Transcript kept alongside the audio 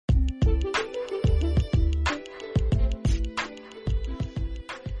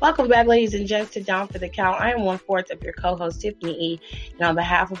Welcome back, ladies and gents, to Down for the Count. I am one-fourth of your co-host, Tiffany E. And on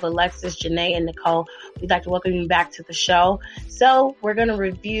behalf of Alexis, Janae, and Nicole, we'd like to welcome you back to the show. So we're going to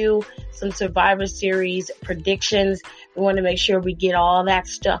review some Survivor Series predictions. We want to make sure we get all that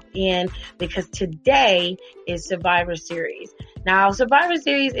stuff in because today is Survivor Series. Now, Survivor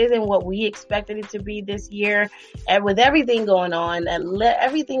Series isn't what we expected it to be this year. And with everything going on,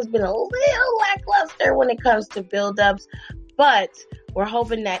 everything's been a little lackluster when it comes to build-ups. But we're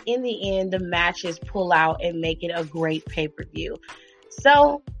hoping that in the end, the matches pull out and make it a great pay-per-view.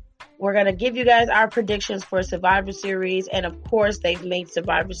 So we're going to give you guys our predictions for Survivor Series. And of course, they've made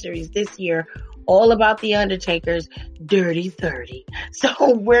Survivor Series this year all about The Undertaker's Dirty 30.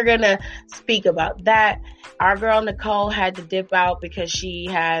 So we're going to speak about that. Our girl Nicole had to dip out because she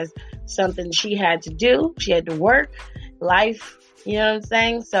has something she had to do. She had to work, life, you know what I'm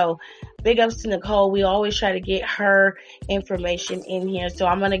saying? So big ups to Nicole. We always try to get her information in here. So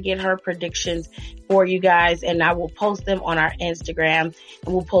I'm going to get her predictions for you guys and I will post them on our Instagram.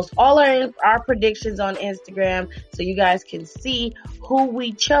 And we'll post all our predictions on Instagram so you guys can see who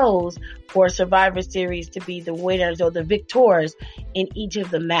we chose for Survivor Series to be the winners or the victors in each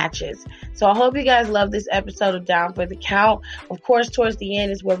of the matches. So I hope you guys love this episode of Down for the Count. Of course, towards the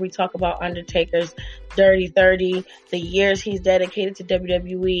end is where we talk about Undertaker's Dirty 30, the years he's dedicated to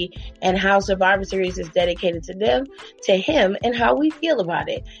WWE, and how Survivor Series is dedicated to him, and how we feel about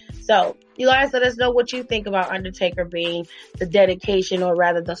it. So, you guys let us know what you think about Undertaker being the dedication, or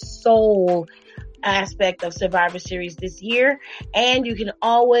rather the soul aspect of Survivor Series this year. And you can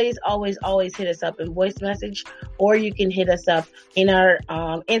always hit us up in voice message, or you can hit us up in our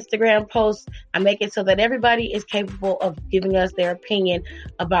Instagram posts. I make it so that everybody is capable of giving us their opinion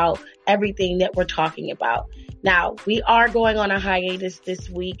about everything that we're talking about. Now, we are going on a hiatus this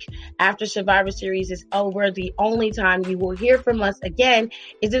week. After Survivor Series is over, the only time you will hear from us again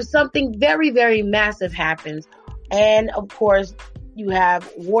is if something very, very massive happens. And of course, you have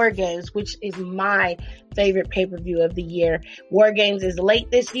War Games, which is my favorite pay-per-view of the year. War Games is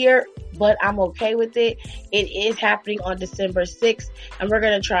late this year, but I'm okay with it. It is happening on December 6th, and we're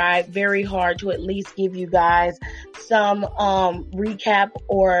going to try very hard to at least give you guys some recap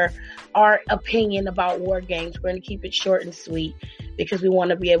or our opinion about War Games. We're going to keep it short and sweet because we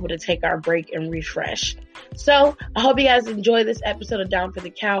want to be able to take our break and refresh. So I hope you guys enjoy this episode of Down for the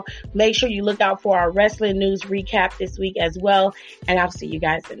Count. Make sure you look out for our wrestling news recap this week as well, and I'll see you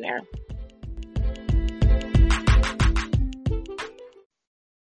guys in there.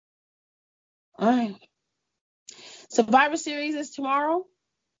 All right. Survivor Series is tomorrow,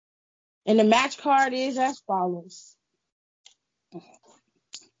 and the match card is as follows.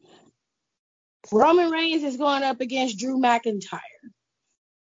 Roman Reigns is going up against Drew McIntyre.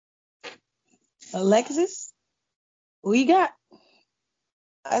 Alexis, who you got?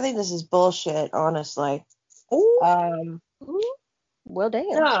 I think this is bullshit, honestly. Well, damn.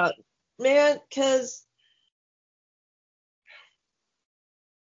 No, man, because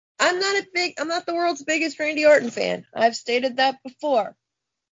I'm not the world's biggest Randy Orton fan. I've stated that before.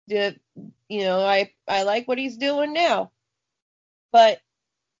 I like what he's doing now. But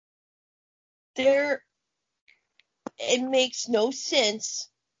it makes no sense.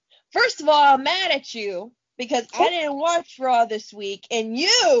 First of all, I'm mad at you because I didn't watch Raw this week, and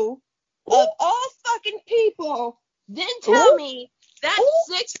you, of all fucking people, didn't tell me that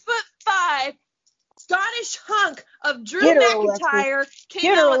 6'5" Scottish hunk of Drew McIntyre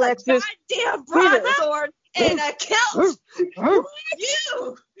came out with a goddamn broadsword and a kilt.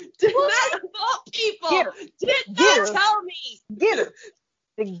 You, of all people, did not tell me. Get her.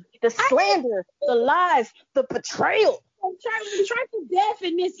 The slander, the lies, the betrayal. I'm trifle deaf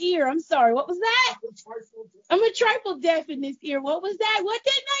in this ear. I'm sorry. What was that? I'm a trifle deaf in this ear. What was that? What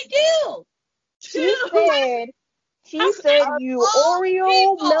didn't I do? She said you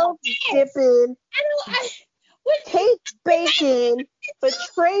Oreo milk dipping, cake baking,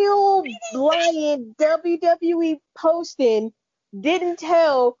 betrayal lying, WWE posting, didn't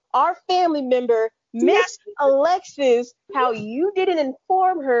tell our family member, Miss Alexis, how you didn't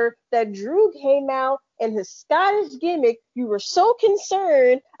inform her that Drew came out in his Scottish gimmick. You were so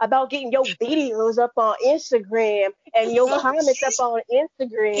concerned about getting your videos up on Instagram and your comments up on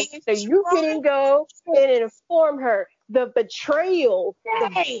Instagram that you couldn't go and inform her. The betrayal,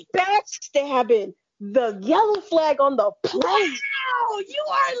 the backstabbing, the yellow flag on the plate. Wow, you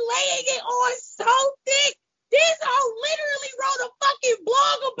are laying it on so thick. This hoe literally wrote a fucking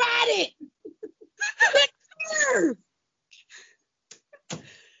blog about it.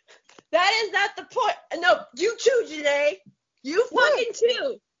 That is not the point. No, you too, Janae. You fucking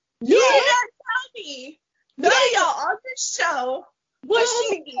too. You did not tell me. None of y'all on this show What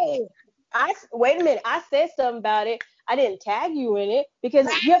she did? Wait a minute. I said something about it. I didn't tag you in it because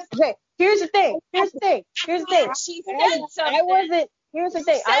okay. Here's the thing. She said something. Here's the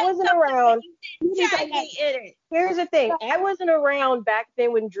thing. I wasn't around. Tag me in it. Here's the thing. I wasn't around back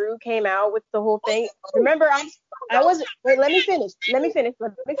then when Drew came out with the whole thing. Remember, I wasn't. Wait, let me finish. Let me finish.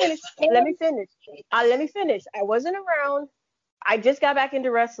 I wasn't around. I just got back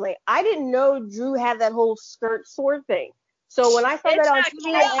into wrestling. I didn't know Drew had that whole skirt sword thing. So when I saw that on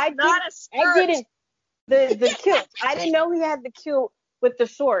TV, I didn't. The kilt. I didn't know he had the kilt with the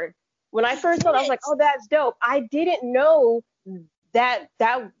sword. When I first saw it, I was like, oh, that's dope. I didn't know that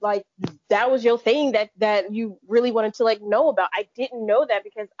was your thing that you really wanted to like know about. I didn't know that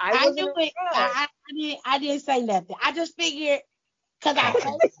because I wasn't around. I didn't say nothing. I just figured because I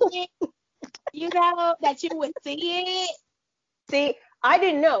posted it, that you would see it. See, I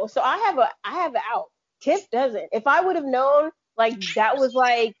didn't know. So I have an out. Tiff doesn't. If I would have known like that was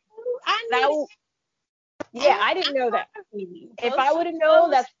like I didn't know that. If I would have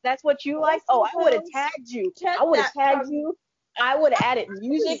known that's what you like, I would have tagged you. I would have tagged you. I would have added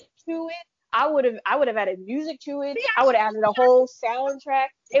music to it. I would have added music to it. I would have added a whole soundtrack.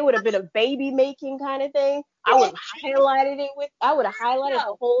 It would have been a baby making kind of thing. I would have highlighted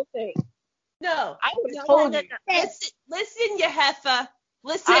the whole thing. No. I would have told you. Listen, you heifer.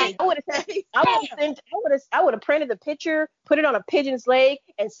 Listen. I would have printed the picture, put it on a pigeon's leg,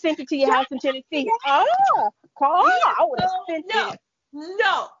 and sent it to your house in Tennessee. I would have sent it.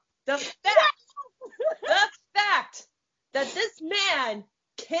 No. The fact that this man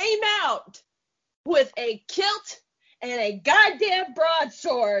came out with a kilt and a goddamn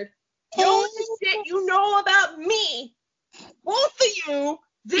broadsword. The only shit you know about me, both of you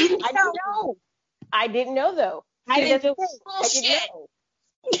didn't know. I didn't know though. I didn't know.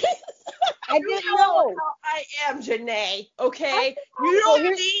 I didn't know how I am, Janae. Okay, you don't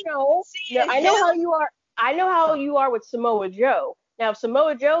need to know. I know how you are. I know how you are with Samoa Joe. Now, if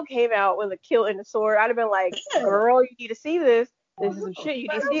Samoa Joe came out with a kilt and a sword, I'd have been like, girl, you need to see this. This is some shit. You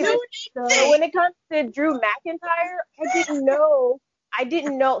need to see this. So when it comes to Drew McIntyre, I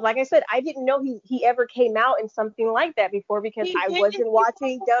didn't know. Like I said, I didn't know he ever came out in something like that before because I wasn't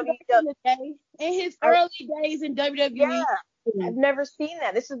watching WWE. In his early days in WWE. Yeah, I've never seen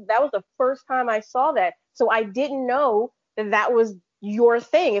that. That was the first time I saw that. So I didn't know that was your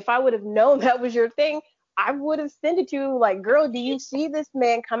thing. If I would have known that was your thing, I would have sent it to you like, girl, do you see this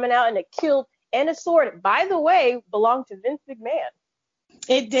man coming out in a kilt and a sword? By the way, belonged to Vince McMahon.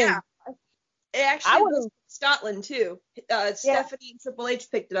 It did. Yeah. It actually was Scotland too. Stephanie and Triple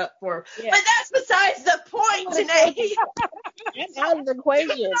H picked it up for him. Yeah. But that's besides the point, Janae. That's out of the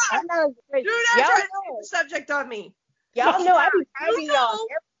equation. Do not try to take the subject on me. Y'all know I be tagging y'all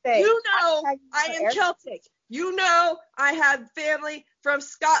everything. You know I am Celtic. You know I have family from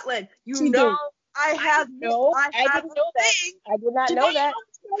Scotland. I didn't know that. I did not know that.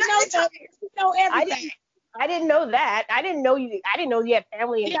 You know everything. I didn't know that. I didn't know you had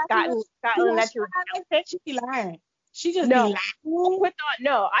family in Scotland that you were Celtic. She be lying. She just be lying.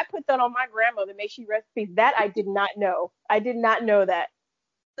 I put that on my grandmother. May she rest in peace. That I did not know. I did not know that.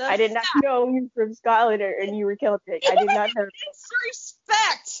 I did not know you were from Scotland and you were Celtic. I did not know.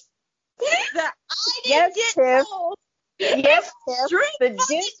 Disrespect that I didn't get told. Yes, Tiff. The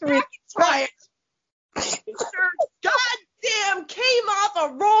disrespect. Goddamn came off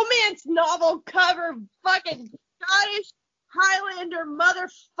a romance novel cover, fucking Scottish Highlander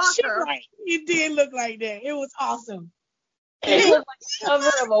motherfucker. Right. He did look like that. It was awesome. He looked like the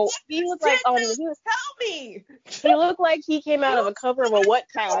cover of a. He was like on. Tell me. He looked like he came out of a cover of a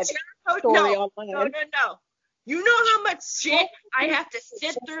Wattpad story online. No. You know how much shit I have to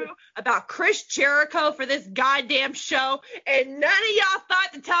sit through about Chris Jericho for this goddamn show, and none of y'all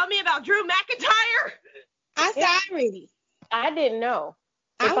thought to tell me about Drew McIntyre? I'm sorry. I didn't know.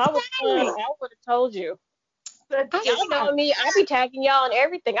 If I was sorry, I would have told you. Y'all know me. I be tagging y'all and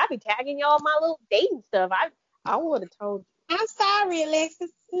everything. I be tagging y'all my little dating stuff. I would have told you. I'm sorry,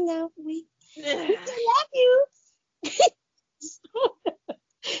 Alexis. You know, we love you.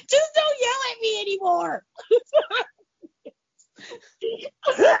 Just don't yell at me anymore.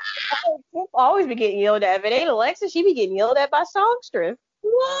 I'll always be getting yelled at. If it ain't Alexis, she be getting yelled at by Songstress.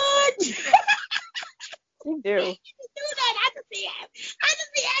 What? She do. Do that. I just be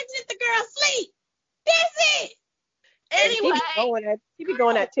asking if the girl sleep. That's it. Anyway. She be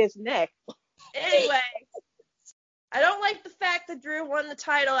going at Tiff's neck. Anyway. I don't like the fact that Drew won the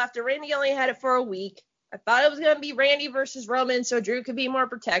title after Randy only had it for a week. I thought it was going to be Randy versus Roman so Drew could be more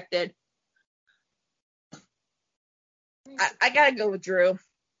protected. I got to go with Drew.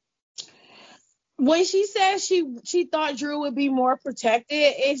 when she says she thought Drew would be more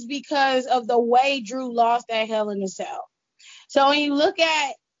protected, it's because of the way Drew lost at Hell in a Cell. So when you look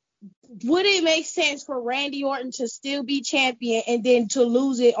at, would it make sense for Randy Orton to still be champion and then to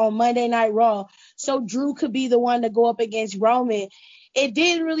lose it on Monday Night Raw so Drew could be the one to go up against Roman? It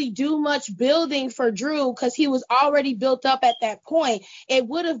didn't really do much building for Drew because he was already built up at that point. It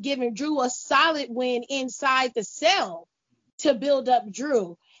would have given Drew a solid win inside the cell to build up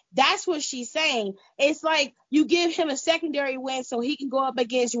Drew. That's what she's saying. It's like you give him a secondary win so he can go up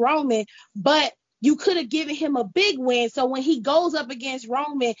against Roman, but you could have given him a big win so when he goes up against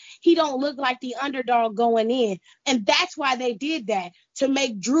Roman, he don't look like the underdog going in. And that's why they did that, to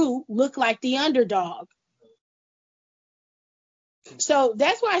make Drew look like the underdog. So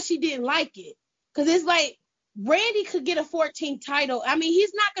that's why she didn't like it. Because it's like Randy could get a 14th title. I mean,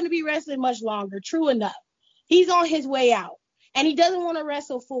 he's not going to be wrestling much longer, true enough. He's on his way out. And he doesn't want to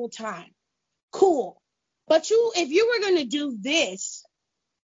wrestle full time. Cool. But if you were going to do this,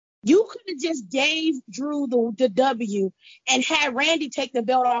 you could have just gave Drew the W and had Randy take the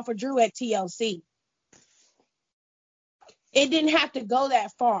belt off of Drew at TLC. It didn't have to go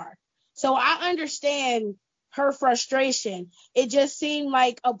that far. So I understand her frustration. It just seemed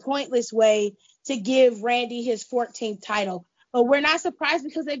like a pointless way to give Randy his 14th title. But we're not surprised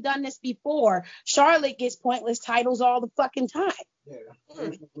because they've done this before. Charlotte gets pointless titles all the fucking time. Yeah,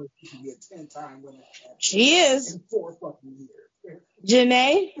 she can get 10-time winner. She is. In 4 fucking years.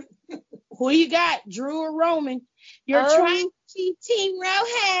 Janae, who you got, Drew or Roman? You're trying to see Team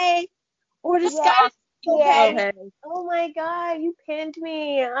Rohay or the Scott. Yeah. Oh my God, you pinned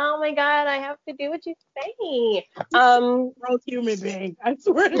me. Oh my God, I have to do what you say. Gross human being, I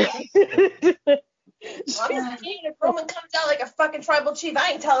swear to God. If Roman comes out like a fucking tribal chief,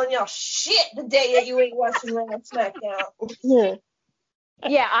 I ain't telling y'all shit the day that you ain't watching Raw and SmackDown.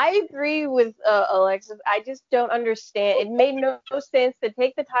 Yeah, I agree with Alexis. I just don't understand. It made no sense to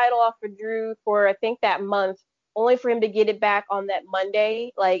take the title off of Drew for, I think, that month, only for him to get it back on that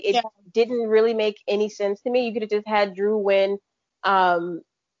Monday. Like, it didn't really make any sense to me. You could have just had Drew win, either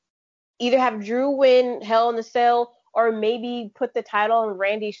have Drew win Hell in a Cell, or maybe put the title on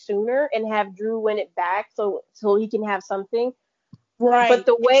Randy sooner and have Drew win it back so he can have something. Right. But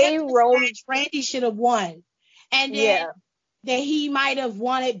the way Randy should have won. And then that he might have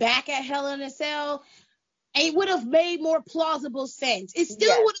won it back at Hell in a Cell, it would have made more plausible sense. It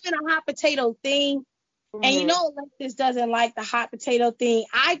still would have been a hot potato thing. Mm-hmm. And you know Alexis doesn't like the hot potato thing.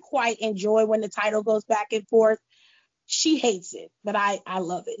 I quite enjoy when the title goes back and forth. She hates it, but I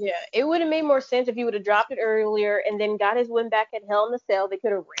love it. Yeah, it would have made more sense if he would have dropped it earlier and then got his win back at Hell in a Cell. They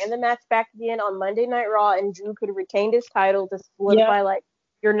could have ran the match back again on Monday Night Raw, and Drew could have retained his title to solidify, like,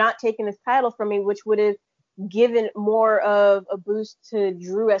 you're not taking this title from me, which would have given more of a boost to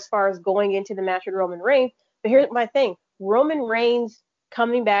Drew as far as going into the match with Roman Reigns. But here's my thing. Roman Reigns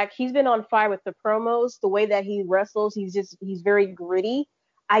coming back, he's been on fire with the promos, the way that he wrestles, he's very gritty.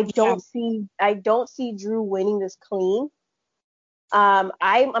 I don't see Drew winning this clean. I'm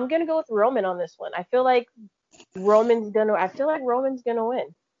gonna go with Roman on this one. I feel like Roman's gonna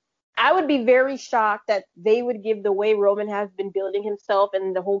win. I would be very shocked that they would give the way Roman has been building himself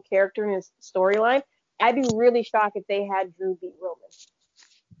and the whole character and his storyline. I'd be really shocked if they had Drew beat Roman.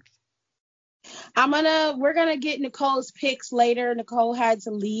 We're gonna get Nicole's picks later. Nicole had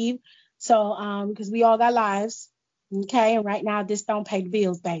to leave, so because we all got lives. Okay, and right now this don't pay the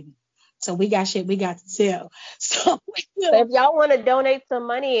bills, baby. So we got shit we got to sell. So if y'all want to donate some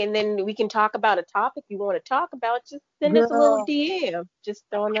money and then we can talk about a topic you want to talk about, just send us a little DM. Just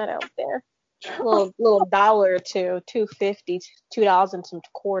throwing that out there. A little $1 or $2, $2.50, $2 and some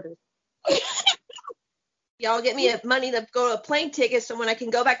quarters. Y'all get me money to go to a plane ticket so when I can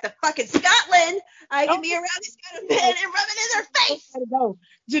go back to fucking Scotland, I can be around these kind of men and rub it in their face. Let it go.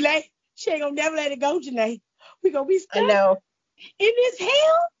 Janae, she ain't gonna never let it go, Janae. We gonna be stuck in this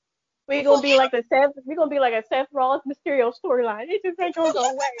hell. We're gonna be like a Seth Rollins Mysterio storyline. It just ain't gonna go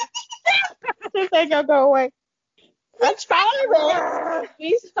away. Just ain't gonna go away. I'm sorry.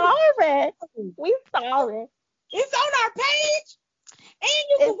 We sorry. It's on our page. And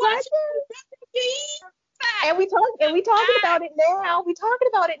you can watch it. And we talking about it now. We talking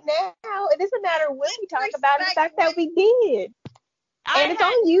about it now. It doesn't matter when we talk about it. The fact that we did. And it's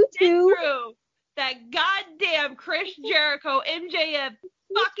on YouTube. That goddamn Chris Jericho MJF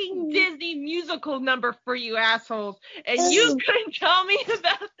fucking Disney musical number for you assholes. And you couldn't tell me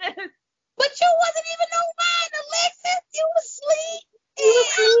about this. But you wasn't even online, Alexis. You was asleep.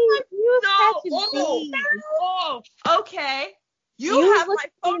 Okay. You have my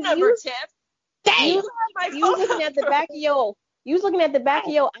phone number, Tiff. You was looking at the back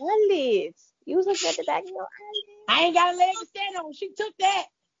of your eyelids. You was looking at the back of your I ain't got a leg to stand on. She took that.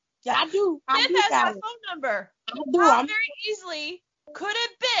 Yeah, I do. I Tiff do has got my it. phone number. I do. How I'm very easily could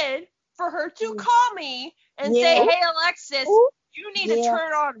have been for her to call me and Yeah. say, "Hey Alexis, Ooh. you need to Yeah.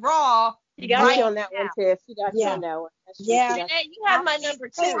 turn on Raw." She got right you on that one, now. Tiff. She got you Yeah. on that one. That's true. Yeah. She got Janae, you have my number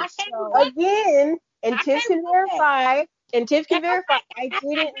too. I can't So. believe- again, and I Tiff can't can believe that. verify. And Tiff can That's verify. I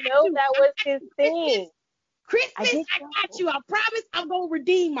didn't know that was his thing. Christmas, I did I got you. I promise I'm going to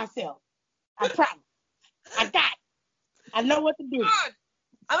redeem myself. I promise. I got it. I know what to do. God,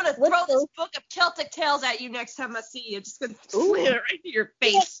 I'm going to throw this book of Celtic Tales at you next time I see you. I'm just going to slam it right to your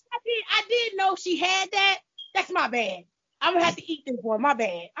face. I did know she had that. That's my bad. I'm going to have to eat this one. My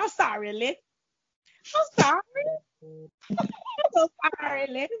bad. I'm sorry, Liz. I'm sorry. I'm so sorry,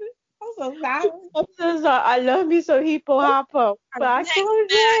 Liz. I'm so sorry. I'm so sorry. I love me some hippo hoppo. But I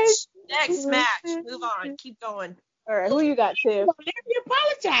Next match. Move on. Keep going. All right, who you got, Tiff? Let me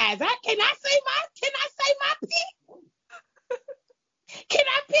apologize. Can I say my pick? Can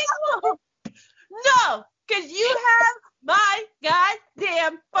I pick one? No, because you have my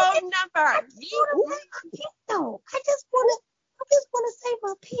goddamn phone number. No, I just wanna say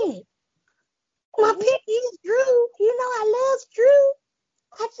my pick. My pick is Drew. You know I love Drew.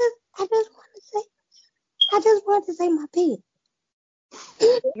 I just wanted to say my pick.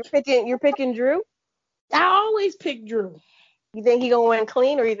 You're picking Drew? I always pick Drew. You think he gonna win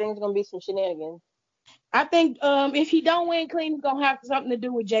clean, or you think it's gonna be some shenanigans? I think if he don't win clean, it's gonna have something to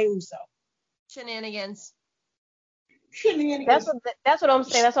do with Jey Uso. Shenanigans. That's what I'm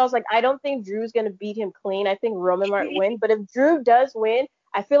saying. That's why I was like, I don't think Drew's gonna beat him clean. I think Roman might win, but if Drew does win,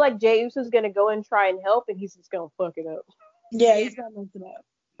 I feel like Jey Uso's gonna go and try and help, and he's just gonna fuck it up. Yeah, he's gonna mess it up.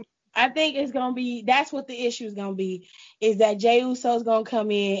 I think it's gonna be. That's what the issue is gonna be. Is that Jey Uso's gonna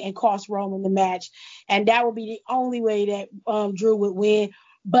come in and cost Roman the match, and that would be the only way that Drew would win.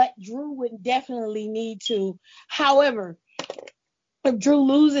 But Drew would definitely need to. However, if Drew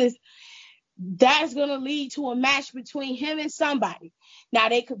loses, that's going to lead to a match between him and somebody. Now,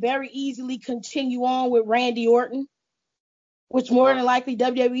 they could very easily continue on with Randy Orton, which more than likely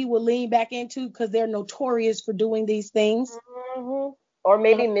WWE will lean back into because they're notorious for doing these things. Mm-hmm. Or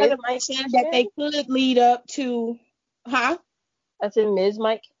maybe Miz might that they could lead up to, I said Miz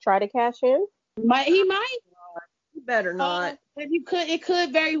might try to cash in. He might. Better not. It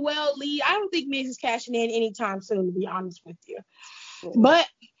could very well lead. I don't think Miz is cashing in anytime soon, to be honest with you. Mm-hmm. But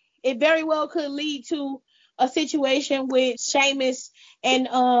it very well could lead to a situation with Sheamus and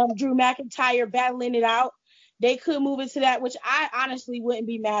Drew McIntyre battling it out. They could move into that, which I honestly wouldn't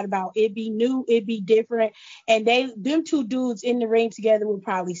be mad about. It'd be new, it'd be different, and them two dudes in the ring together would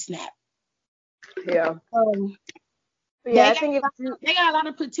probably snap. Yeah. I think they got a lot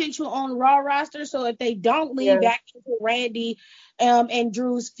of potential on the Raw roster, so if they don't lean back into Randy and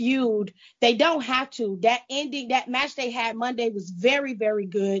Drew's feud, they don't have to. That match they had Monday was very, very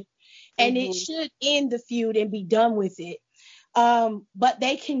good, and it should end the feud and be done with it. But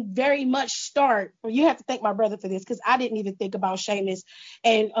they can very much start. Well, you have to thank my brother for this because I didn't even think about Sheamus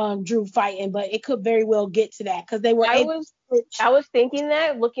and Drew fighting, but it could very well get to that because they were. I was thinking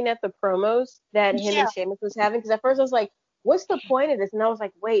that looking at the promos that him and Sheamus was having, because at first I was like, what's the point of this? And I was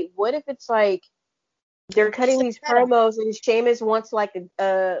like, wait, what if it's like they're cutting these promos and Sheamus wants like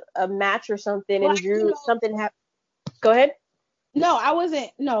a match or something, and Drew something happened. Go ahead. No, I wasn't.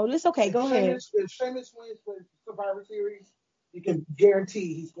 No, it's okay. Go ahead. If Sheamus wins for Survivor Series, you can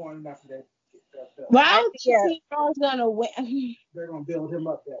guarantee he's going after that. Well, I don't think Raw's gonna win. They're gonna build him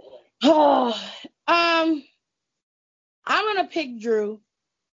up that way. I'm gonna pick Drew.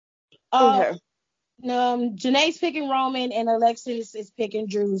 Okay. Janae's picking Roman and Alexis is picking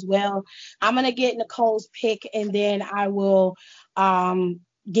Drew as well. I'm gonna get Nicole's pick and then I will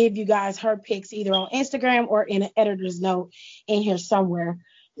give you guys her picks either on Instagram or in an editor's note in here somewhere.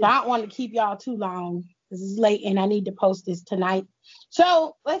 So I don't want to keep y'all too long. This is late and I need to post this tonight.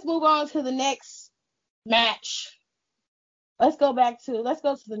 So let's move on to the next match. Let's go to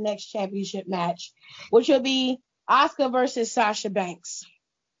the next championship match, which will be Asuka versus Sasha Banks.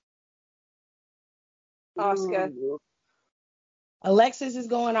 Asuka. Alexis is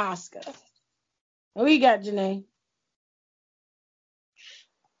going Asuka. What you got, Janae?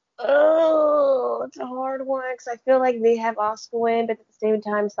 Oh, it's a hard one because I feel like they have Asuka win, but at the same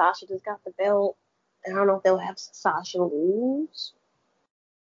time, Sasha just got the belt. I don't know if they'll have Sasha lose.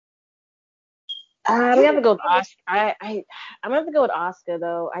 We have to go with Asuka. I'm gonna have to go with Asuka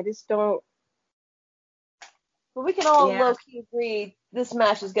though. I just don't. But we can all low-key agree this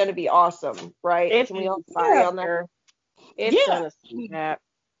match is going to be awesome, right? Can we all agree on that? It's gonna snap.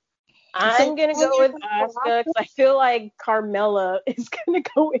 I'm gonna go with Asuka because I feel like Carmella is gonna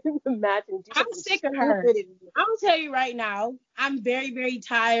go in the match and do I'm something sick of her. stupid. I'm gonna tell you right now, I'm very, very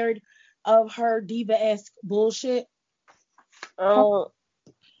tired of her diva-esque bullshit. Like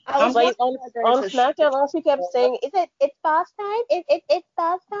on SmackDown last week, kept saying, it's boss time? It's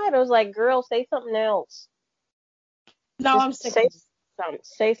boss time. I was like, girl, say something else. No, I'm sick of it.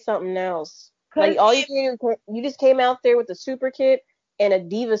 Say something else. Like, all you did, you just came out there with a super kit and a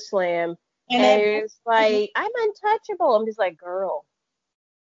diva slam, and it's like, I'm untouchable. I'm just like, girl.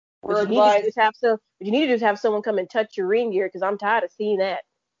 What you need to do is have someone come and touch your ring gear, because I'm tired of seeing that.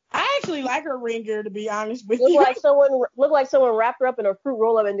 I actually like her ring gear, to be honest with you. Look like someone wrapped her up in a fruit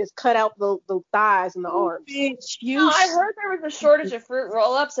roll-up and just cut out the thighs and the arms. Bitch, I heard there was a shortage of fruit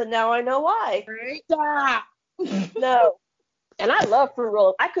roll-ups, and now I know why. Stop. No. And I love fruit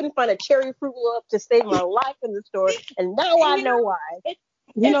roll-ups. I couldn't find a cherry fruit roll-up to save my life in the store, and now I know why.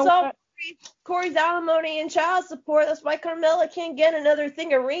 It's all Corey's alimony and child support. That's why Carmella can't get another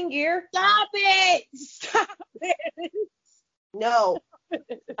thing of ring gear. Stop it. No.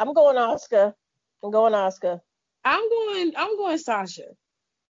 I'm going Asuka. I'm going Sasha.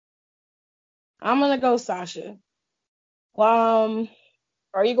 I'm gonna go Sasha. Are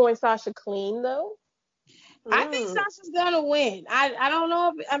you going Sasha clean though? I think Sasha's gonna win. I don't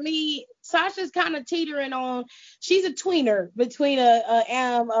know if Sasha's kind of teetering on. She's a tweener between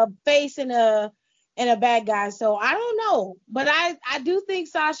a face and a bad guy. So I don't know, but I do think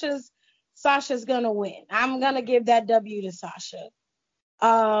Sasha's gonna win. I'm gonna give that W to Sasha.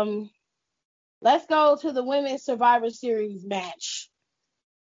 Let's go to the Women's Survivor Series match.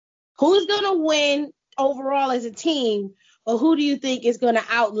 Who's gonna win overall as a team, or who do you think is gonna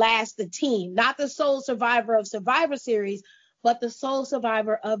outlast the team? Not the sole survivor of Survivor Series, but the sole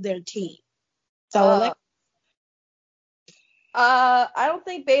survivor of their team. So I don't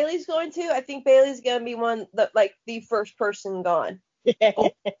think Bayley's going to. I think Bayley's gonna be the first person gone.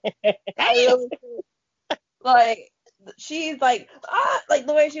 She's like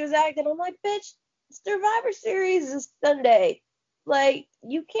the way she was acting. I'm like, bitch, Survivor Series is Sunday. Like,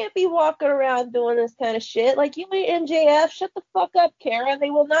 you can't be walking around doing this kind of shit. Like, you ain't MJF. Shut the fuck up, Kara. They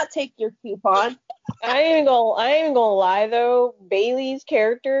will not take your coupon. I ain't gonna lie though. Bayley's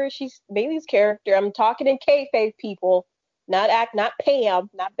character. I'm talking in kayfabe, people. Not Pam.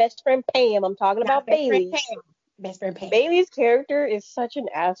 Not best friend Pam. I'm talking about Bayley. Best friend Pam. Bayley's character is such an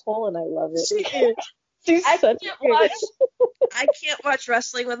asshole, and I love it. She is. I can't watch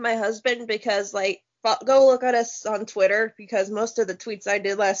wrestling with my husband because, like, go look at us on Twitter because most of the tweets I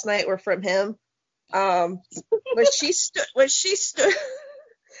did last night were from him. When she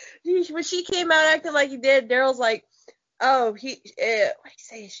came out acting like he did, Daryl's like, oh, he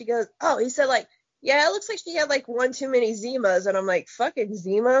said like, yeah, it looks like she had like one too many Zimas, and I'm like, fucking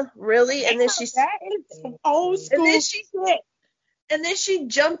Zima, really? And then old school. And then she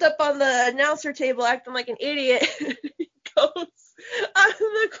jumped up on the announcer table acting like an idiot. He goes, I'm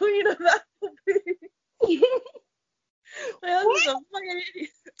the queen of Applebee's. My husband's a fucking idiot.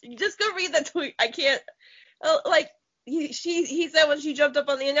 Just go read the tweet. I can't. He said when she jumped up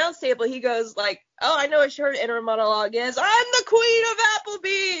on the announce table, he goes like, oh, I know what her inner monologue is. I'm the queen of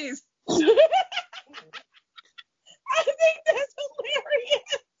Applebee's. I think that's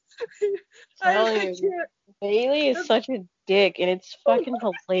hilarious. Bayley is such a dick, and it's fucking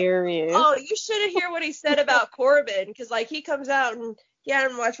hilarious. Oh, you should have heard what he said about Corbin, because like he comes out and he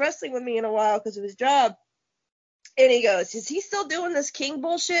hadn't watched wrestling with me in a while because of his job, and he goes, "Is he still doing this King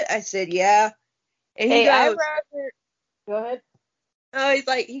bullshit?" I said, "Yeah," and he goes, "Go ahead."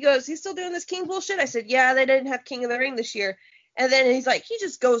 He goes, "He's still doing this King bullshit?" I said, "Yeah, they didn't have King of the Ring this year," and then he's like, he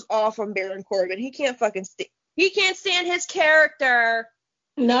just goes off on Baron Corbin. He can't fucking he can't stand his character.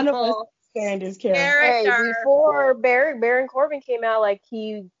 None of us stand his character. Hey, before Baron Corbin came out, like,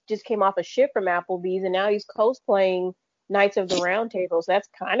 he just came off a shift from Applebee's, and now he's cosplaying Knights of the Round Table, so that's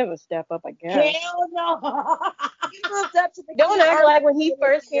kind of a step up, I guess. Hell no. Don't act like when he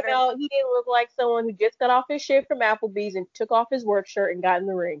first came out, he didn't look like someone who just got off his shift from Applebee's and took off his work shirt and got in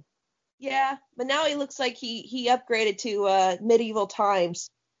the ring. Yeah, but now he looks like he upgraded to medieval times.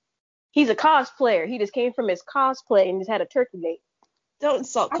 He's a cosplayer. He just came from his cosplay and just had a turkey date. Don't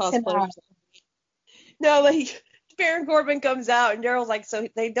insult cosplayers. No, like, Baron Corbin comes out and Daryl's like, so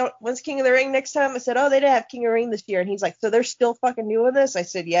they don't, when's King of the Ring next time? I said, oh, they didn't have King of the Ring this year. And he's like, so they're still fucking doing this? I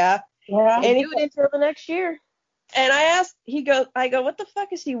said, yeah. And he do it until the next year. And I go, what the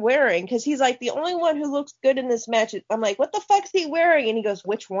fuck is he wearing? Because he's like, the only one who looks good in this match. I'm like, what the fuck is he wearing? And he goes,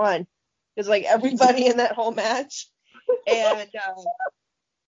 which one? Because, like, everybody in that whole match. And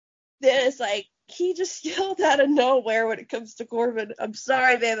then it's like, he just yelled out of nowhere when it comes to Corbin. I'm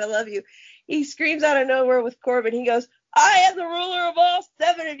sorry, babe, I love you. He screams out of nowhere with Corbin. He goes, I am the ruler of all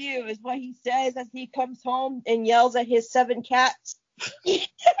 7 of you, is what he says as he comes home and yells at his 7 cats. This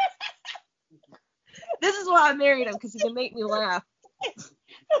is why I married him, because he can make me laugh.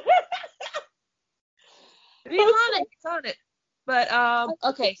 He's on it. But,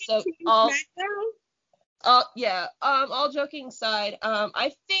 okay, so all joking aside,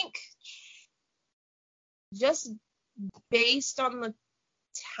 I think just based on the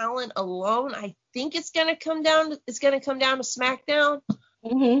talent alone, I think it's gonna come down to SmackDown.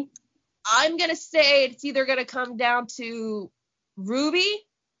 Mm-hmm. I'm gonna say it's either gonna come down to Ruby,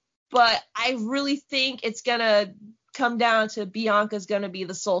 but I really think it's gonna come down to Bianca's gonna be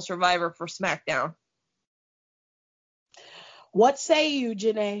the sole survivor for SmackDown. What say you,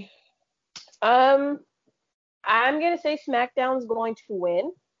 Janae? I'm gonna say SmackDown's going to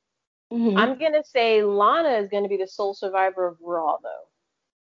win. Mm-hmm. I'm gonna say Lana is gonna be the sole survivor of Raw, though.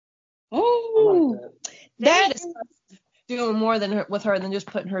 Ooh, That is doing more with her than just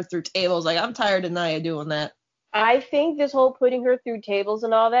putting her through tables. Like, I'm tired of Nia doing that. I think this whole putting her through tables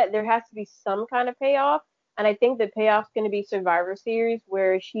and all that, there has to be some kind of payoff, and I think the payoff's going to be Survivor Series,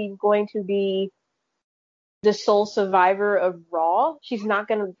 where she's going to be the sole survivor of Raw. Raw's not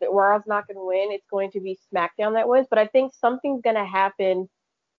going to win. It's going to be SmackDown that wins, but I think something's going to happen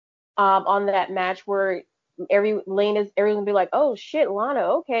on that match where everyone's going to be like, oh shit,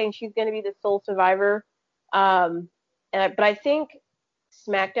 Lana, okay, and she's going to be the sole survivor. But I think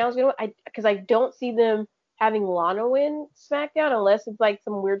SmackDown's going to, because I don't see them having Lana win SmackDown unless it's like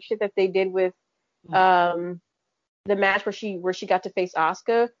some weird shit that they did with the match where she got to face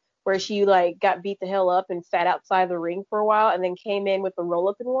Asuka, where she like got beat the hell up and sat outside the ring for a while and then came in with the roll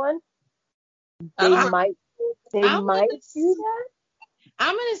up and won. They might do that.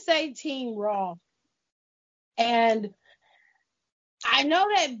 I'm gonna say Team Raw, and I know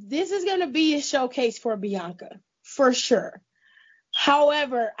that this is gonna be a showcase for Bianca for sure.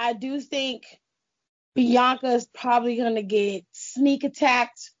 However, I do think Bianca is probably gonna get sneak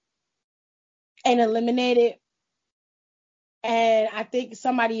attacked and eliminated. And I think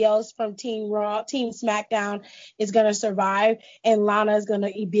somebody else from Team SmackDown is going to survive, and Lana is going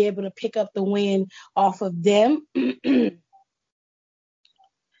to be able to pick up the win off of them. Yeah,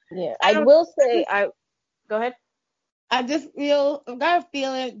 I will say, go ahead. I've got a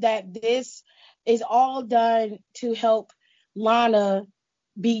feeling that this is all done to help Lana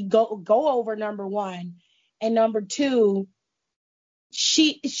go over, number one, and number two,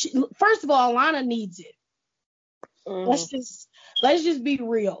 she first of all, Lana needs it. Mm-hmm. Let's just be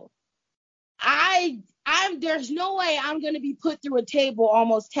real. There's no way I'm gonna be put through a table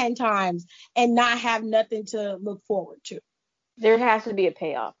almost 10 times and not have nothing to look forward to. There has to be a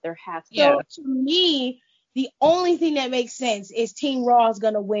payoff. There has to. So to me, the only thing that makes sense is Team Raw is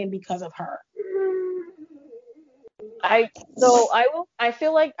gonna win because of her. I will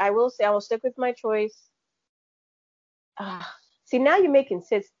stick with my choice. See, now you're making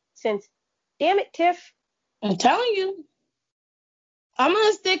sense. Damn it, Tiff. I'm telling you. I'm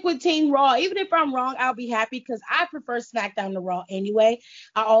going to stick with Team Raw. Even if I'm wrong, I'll be happy because I prefer SmackDown to Raw anyway.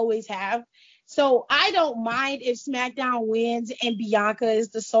 I always have. So I don't mind if SmackDown wins and Bianca is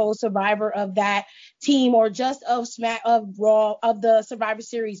the sole survivor of that team or just of Raw, of the Survivor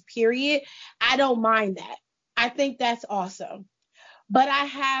Series, period. I don't mind that. I think that's awesome. But I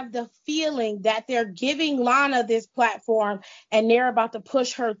have the feeling that they're giving Lana this platform and they're about to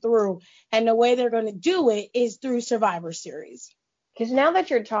push her through. And the way they're going to do it is through Survivor Series. Because now that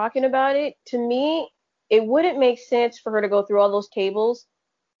you're talking about it, to me, it wouldn't make sense for her to go through all those tables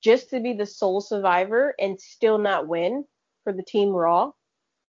just to be the sole survivor and still not win for the Team Raw.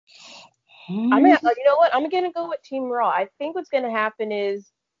 You know what? I'm going to go with Team Raw. I think what's going to happen is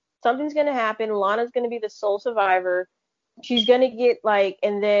something's going to happen. Lana's going to be the sole survivor. She's going to get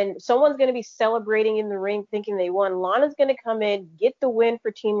and then someone's going to be celebrating in the ring thinking they won. Lana's going to come in, get the win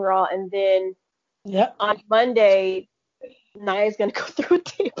for Team Raw, and then on Monday, Nia's going to go through a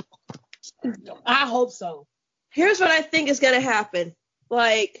table. I hope so. Here's what I think is going to happen.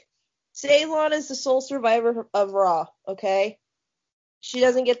 Say Lana's the sole survivor of Raw, okay? She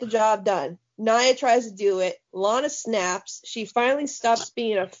doesn't get the job done. Nia tries to do it. Lana snaps. She finally stops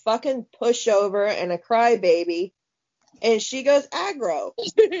being a fucking pushover and a crybaby. And she goes aggro.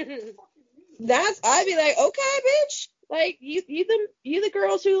 I'd be like, okay, bitch. You the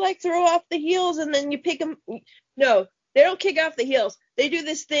girls who throw off the heels and then you pick them. No, they don't kick off the heels. They do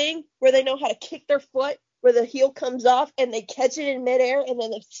this thing where they know how to kick their foot, where the heel comes off and they catch it in midair and then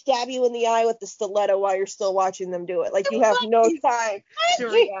they stab you in the eye with the stiletto while you're still watching them do it. You have no time to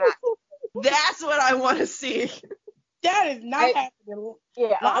react. That's what I want to see. That is not happening.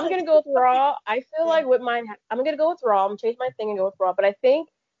 Yeah, I'm gonna go with Raw. I feel like what I'm gonna go with Raw. I'm gonna change my thing and go with Raw. But I think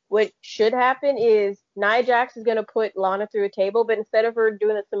what should happen is Nia Jax is gonna put Lana through a table, but instead of her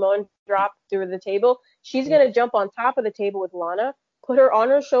doing the Samoan drop through the table, she's gonna jump on top of the table with Lana, put her on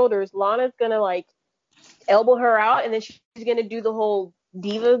her shoulders. Lana's gonna like elbow her out, and then she's gonna do the whole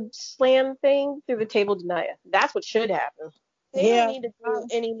diva slam thing through the table to Nia. That's what should happen. They don't need to do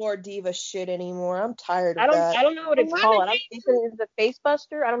any more diva shit anymore. I'm tired of that. I don't know what it's called. Is it the Face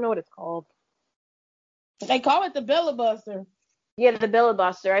Buster? I don't know what it's called. They call it the Bella Buster. Yeah, the Bella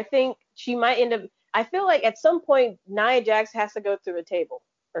Buster. I think she might end up. I feel like at some point Nia Jax has to go through a table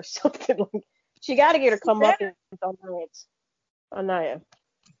or something. Like she got to get her come up on Nia.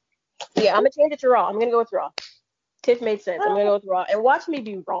 Yeah, I'm gonna change it to Raw. I'm gonna go with Raw. Tiff made sense. I'm gonna go with Raw and watch me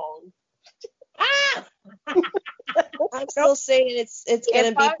be wrong. I'm still saying it's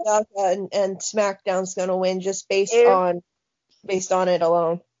gonna be Bianca and SmackDown's gonna win just based on it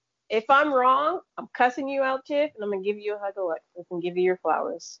alone. If I'm wrong, I'm cussing you out, Tiff, and I'm gonna give you a hug, Alexis, and give you your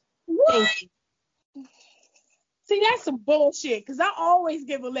flowers. What? See, that's some bullshit. Cause I always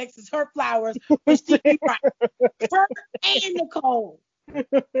give Alexis her flowers when she be right. Her and Nicole.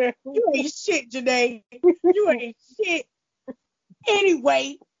 You ain't shit, Janae. You ain't shit.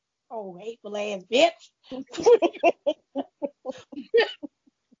 Anyway. Oh, hateful ass bitch.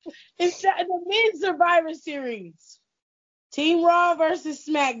 It's the men's Survivor Series. Team Raw versus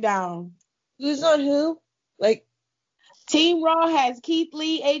SmackDown. Who's on who? Like, Team Raw has Keith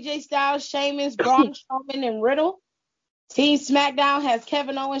Lee, AJ Styles, Sheamus, Braun Strowman, and Riddle. Team SmackDown has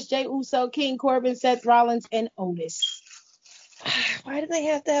Kevin Owens, Jey Uso, King Corbin, Seth Rollins, and Otis. Why do they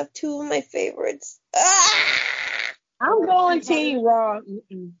have to have two of my favorites? I'm going Team Raw.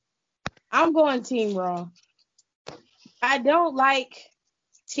 I'm going Team Raw. I don't like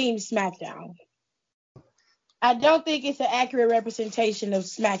Team SmackDown. I don't think it's an accurate representation of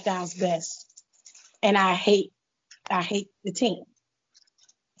SmackDown's best. And I hate the team.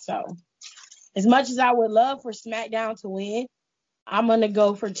 So, as much as I would love for SmackDown to win, I'm going to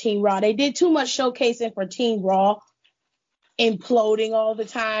go for Team Raw. They did too much showcasing for Team Raw, imploding all the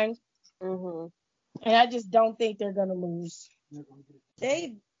time. Mm-hmm. And I just don't think they're going to lose.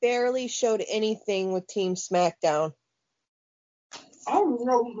 They barely showed anything with Team SmackDown. I don't even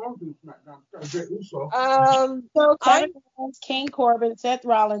know who's on Team SmackDown. Jey Uso. So Kevin Owens, King Corbin, Seth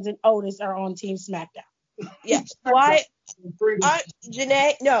Rollins, and Otis are on Team SmackDown. Yeah. Why?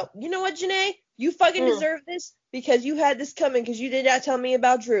 Janae, no. You know what, Janae? You fucking deserve this because you had this coming because you did not tell me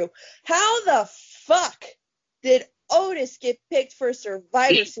about Drew. How the fuck did Otis get picked for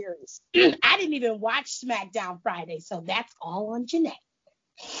Survivor Series? I didn't even watch SmackDown Friday, so that's all on Janae.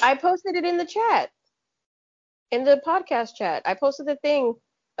 I posted it in the chat, in the podcast chat. I posted the thing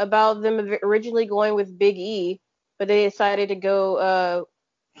about them originally going with Big E, but they decided to go.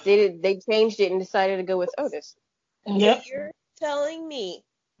 They changed it and decided to go with Otis. Yep. You're telling me.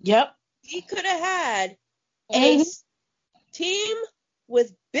 Yep. He could have had a team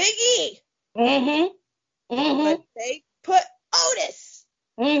with Big E. Mm-hmm. Mm-hmm. But they put Otis.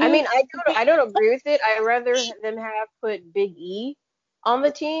 Mm-hmm. I mean, I don't agree with it. I'd rather them have put Big E on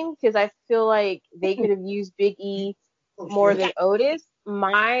the team because I feel like they could have used Big E more than Otis.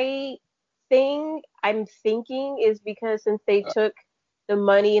 My thing I'm thinking is because since they took the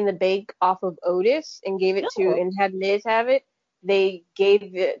Money in the Bank off of Otis and gave it to and had Miz have it, they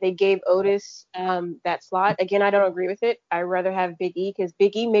gave Otis that slot. Again, I don't agree with it. I'd rather have Big E because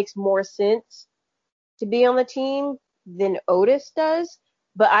Big E makes more sense to be on the team than Otis does.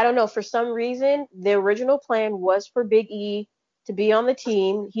 But I don't know, for some reason, the original plan was for Big E to be on the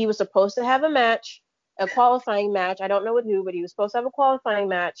team. He was supposed to have a qualifying match. I don't know with who, but he was supposed to have a qualifying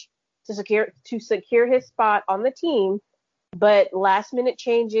match to secure his spot on the team. But last minute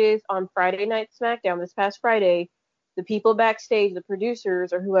changes on Friday Night SmackDown this past Friday, the people backstage, the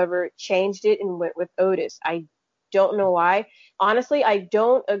producers or whoever, changed it and went with Otis. I don't know why. Honestly, I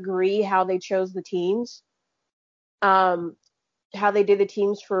don't agree how they chose the teams. How they did the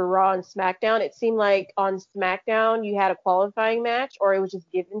teams for Raw and SmackDown. It seemed like on SmackDown you had a qualifying match or it was just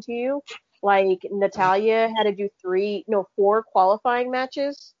given to you. Like Natalya had to do 4 qualifying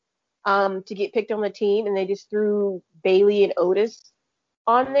matches to get picked on the team, and they just threw Bayley and Otis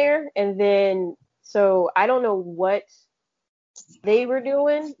on there. And then, so I don't know what they were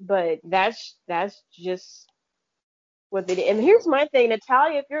doing, but that's just what they did. And here's my thing,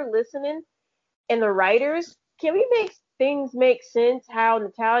 Natalya, if you're listening, and the writers, can we make things make sense? How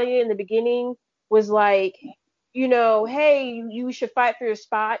Natalya in the beginning was like, hey, you should fight for your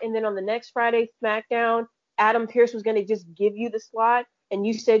spot, and then on the next Friday SmackDown, Adam Pearce was going to just give you the slot. and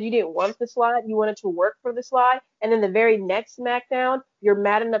you said you didn't want the slot, you wanted to work for the slot, and then the very next SmackDown, you're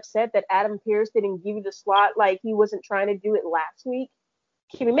mad and upset that Adam Pearce didn't give you the slot like he wasn't trying to do it last week?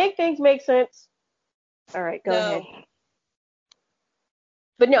 Can we make things make sense? All right, go ahead.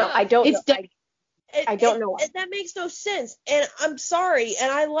 But no, I don't know. I don't know why. That makes no sense. And I'm sorry.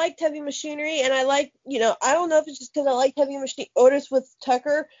 And I liked Heavy Machinery. And I like, I don't know if it's just because I like Otis with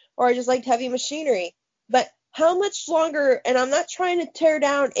Tucker, or I just liked Heavy Machinery. But how much longer? And I'm not trying to tear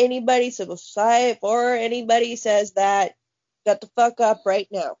down anybody. So before anybody says that, shut the fuck up right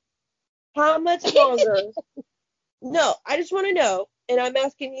now. How much longer? No, I just want to know. And I'm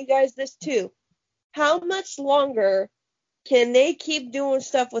asking you guys this too. How much longer can they keep doing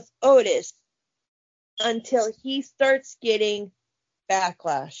stuff with Otis until he starts getting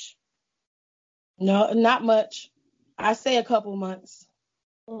backlash? No, not much. I say a couple months.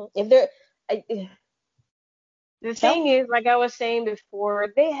 The thing is, like I was saying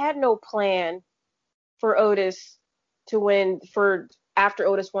before, they had no plan for Otis to win for after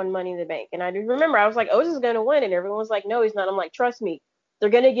Otis won Money in the Bank. And I do remember, I was like, Otis is going to win. And everyone was like, no, he's not. I'm like, trust me. They're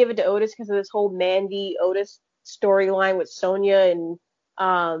going to give it to Otis because of this whole Mandy Otis storyline with Sonya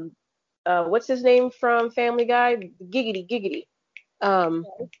and what's his name from Family Guy? Giggity.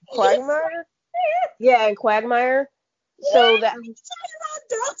 Quagmire? Yeah, and Quagmire. So that. You talking about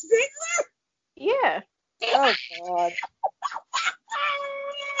Dolph Ziggler? Yeah. Oh God.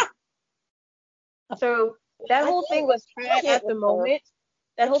 So that whole thing was hot at the moment.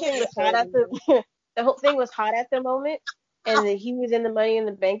 That whole thing was hot at the. The whole thing was hot at the moment, and he was in the Money in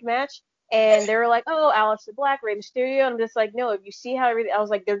the Bank match. And they were like, oh, Aleister Black, Rey Mysterio. I'm just like, no, if you see how everything, I was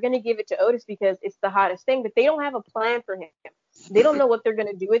like, they're going to give it to Otis because it's the hottest thing, but they don't have a plan for him. They don't know what they're going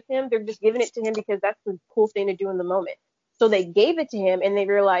to do with him. They're just giving it to him because that's the cool thing to do in the moment. So they gave it to him and they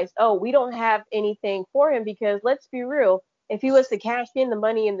realized, oh, we don't have anything for him because let's be real. If he was to cash in the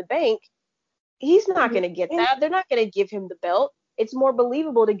Money in the Bank, he's not going to get that. They're not going to give him the belt. It's more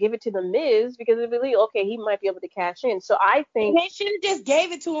believable to give it to the Miz because they believe, okay, he might be able to cash in. So I think they should have just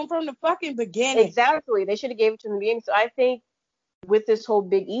gave it to him from the fucking beginning. Exactly, they should have gave it to him in the beginning. So I think with this whole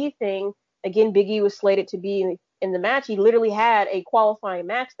Big E thing, again, Big E was slated to be in the match. He literally had a qualifying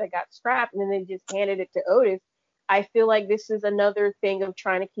match that got scrapped, and then they just handed it to Otis. I feel like this is another thing of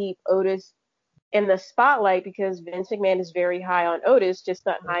trying to keep Otis in the spotlight because Vince McMahon is very high on Otis, just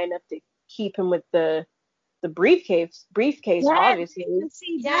not high enough to keep him with the briefcase, obviously.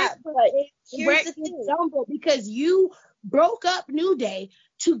 See that, but here's the thing. Because you broke up New Day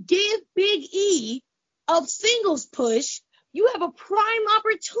to give Big E a singles push, you have a prime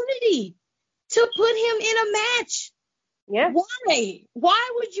opportunity to put him in a match. Yeah.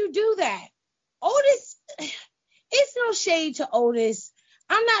 Why would you do that? Otis, it's no shade to Otis.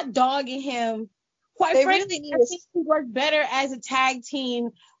 I'm not dogging him. Quite frankly, I think he worked better as a tag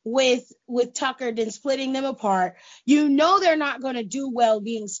team with Tucker than splitting them apart. You know they're not going to do well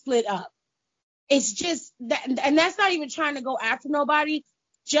being split up. It's just that, and that's not even trying to go after nobody.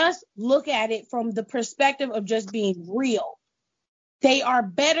 Just look at it from the perspective of just being real. They are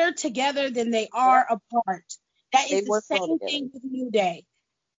better together than they are apart. That is the same thing with New Day.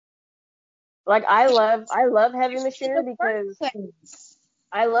 Like I love Heavy Machinery because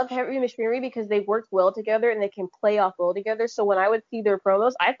I love Heavy Machinery because they worked well together and they can play off well together. So when I would see their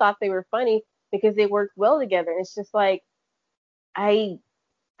promos, I thought they were funny because they worked well together. And it's just like I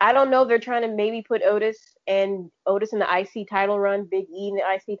don't know if they're trying to maybe put Otis in the IC title run, Big E in the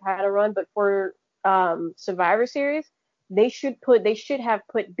IC title run, but for Survivor Series, they should have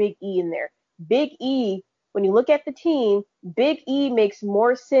put Big E in there. Big E, when you look at the team, Big E makes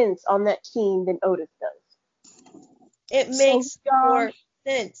more sense on that team than Otis does. It makes more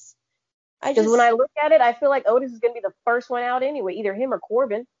sense. Because when I look at it, I feel like Otis is going to be the first one out anyway, either him or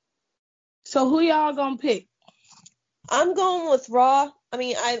Corbin. So who y'all going to pick? I'm going with Raw. I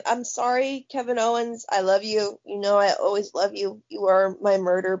mean, I'm sorry, Kevin Owens. I love you. You know I always love you. You are my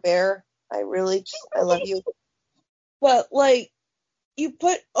murder bear. I love you. But, like, you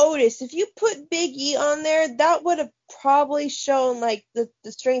put Otis. If you put Big E on there, that would have probably shown, like, the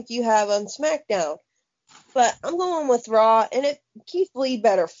strength you have on SmackDown. But I'm going with Raw, and Keith Lee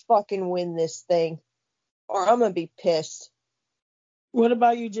better fucking win this thing, or I'm going to be pissed. What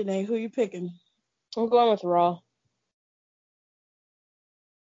about you, Janae? Who you picking? I'm going with Raw.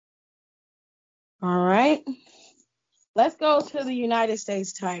 All right. Let's go to the United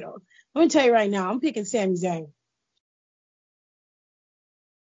States title. Let me tell you right now, I'm picking Sami Zayn.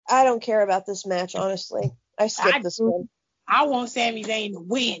 I don't care about this match, honestly. I skipped this one. I want Sami Zayn to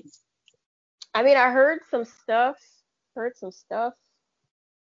win. I mean, I heard some stuff. I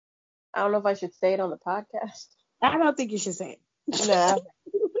don't know if I should say it on the podcast. I don't think you should say it. Nah.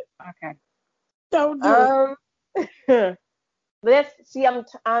 Okay. Don't do it.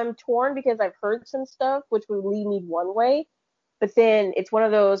 I'm torn because I've heard some stuff which would lead me one way, but then it's one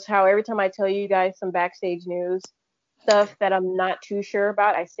of those how every time I tell you guys some backstage news stuff that I'm not too sure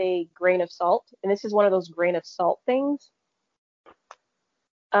about, I say grain of salt, and this is one of those grain of salt things.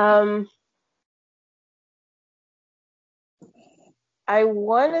 I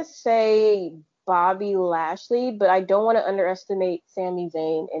want to say Bobby Lashley, but I don't want to underestimate Sami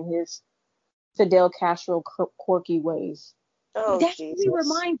Zayn and his Fidel Castro quirky ways. Oh, That's Jesus. what he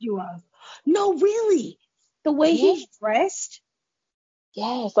reminds you of. No, really. The way he's dressed.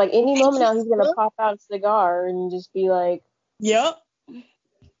 Yes, like any moment now he's gonna pop out a cigar and just be like, Yep.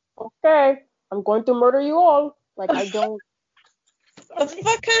 okay, I'm going to murder you all. Like, I don't. What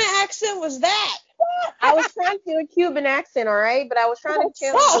kind of accent was that? I was trying to do a Cuban accent, all right, but I was trying to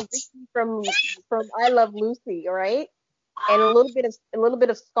channel Ricky from I Love Lucy, all right, and a little bit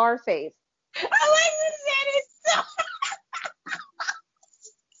of Scarface. Alexis said it so.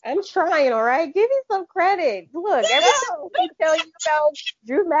 I'm trying, all right. Give me some credit. Look, every time we tell you about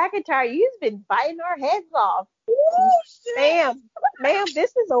Drew McIntyre, you've been biting our heads off. Ma'am, this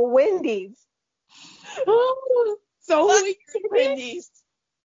is a Wendy's. So who is Wendy's?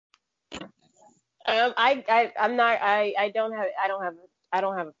 I don't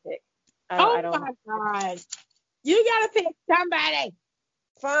have a pick. My God. You gotta pick somebody.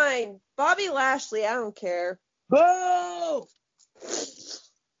 Fine. Bobby Lashley, I don't care. Boo!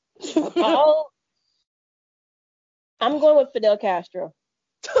 I'm going with Fidel Castro.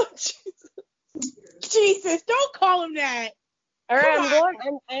 Jesus, don't call him that. All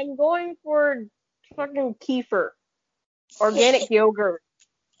right, I'm going for fucking kefir. Organic yogurt.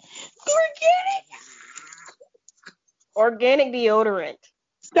 Organic deodorant.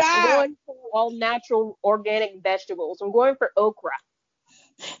 Stop. I'm going for all natural organic vegetables. I'm going for okra.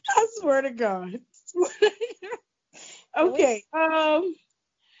 I swear to God. Okay.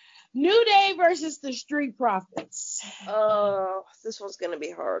 New Day versus the Street Profits. This one's gonna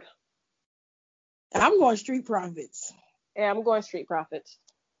be hard. I'm going Street Profits. Yeah, I'm going Street Profits.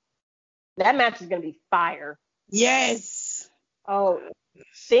 That match is gonna be fire. Yes. Oh,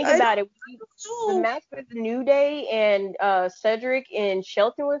 think about it. The match with the New Day and Cedric and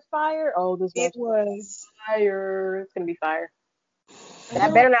Shelton was fire. Oh, this match was fire. It's gonna be fire.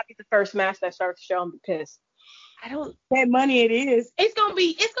 That better not be the first match that starts the show. I'm pissed. I don't bet money it is. It's gonna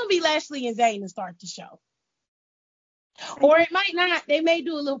be Lashley and Zayn to start the show. Or it might not. They may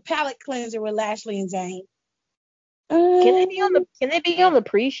do a little palate cleanser with Lashley and Zayn. Can they be on the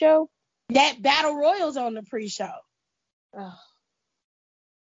pre-show? That Battle Royal's on the pre-show. Oh.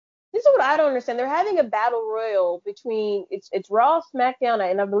 This is what I don't understand. They're having a Battle Royal between it's Raw, SmackDown,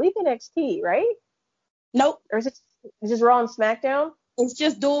 and I believe NXT, right? Nope. Or is it just Raw and SmackDown? It's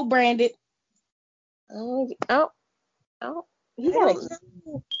just dual branded. Oh. I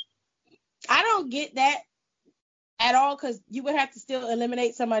don't get that at all because you would have to still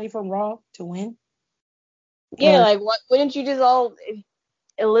eliminate somebody from Raw to win. Yeah, like wouldn't you just all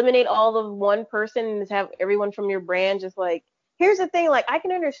eliminate all of one person and just have everyone from your brand just like, here's the thing, like I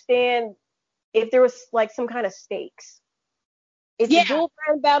can understand if there was like some kind of stakes. It's a dual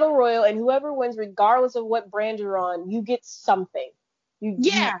brand battle royal and whoever wins, regardless of what brand you're on, you get something. You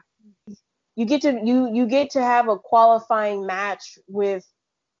get to have a qualifying match with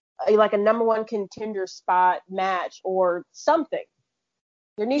like a number one contender spot match or something.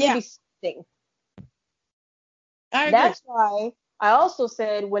 There needs to be something. That's why I also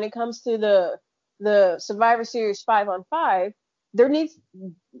said when it comes to the Survivor Series 5-on-5, there needs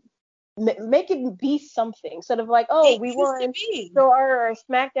make it be something instead of like, oh, we won, so our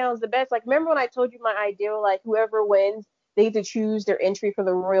SmackDown's the best. Like, remember when I told you my idea, like whoever wins, they get to choose their entry for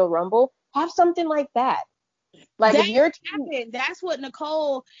the Royal Rumble? Have something like that. Like if you're that's what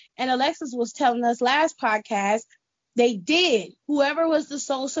Nicole and Alexis was telling us last podcast. They did. Whoever was the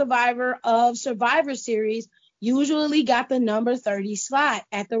sole survivor of Survivor Series usually got the number 30 slot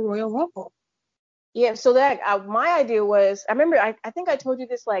at the Royal Rumble. Yeah, so that my idea was, I remember I think I told you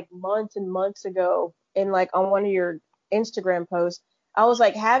this like months and months ago in like on one of your Instagram posts. I was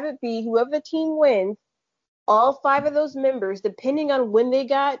like, have it be whoever the team wins, all 5 of those members, depending on when they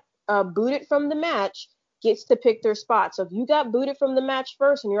got booted from the match, gets to pick their spot. So if you got booted from the match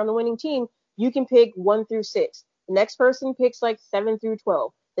first and you're on the winning team, you can pick 1 through 6. The next person picks like 7 through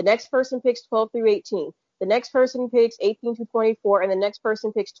 12. The next person picks 12 through 18. The next person picks 18 through 24, and the next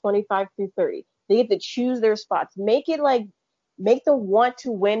person picks 25 through 30. They get to choose their spots. Make them want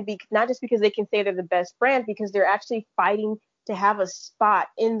to win, not just because they can say they're the best brand, because they're actually fighting to have a spot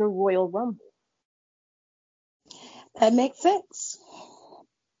in the Royal Rumble. That makes sense.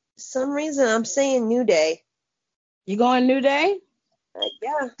 Some reason I'm saying New Day. You going New Day?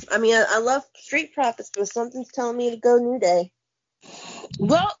 Yeah. I mean, I love Street Profits, but something's telling me to go New Day.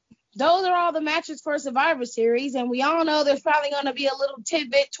 Well, those are all the matches for Survivor Series, and we all know there's probably going to be a little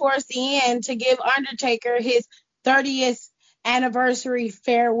tidbit towards the end to give Undertaker his 30th anniversary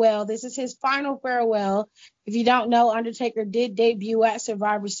farewell. This is his final farewell. If you don't know, Undertaker did debut at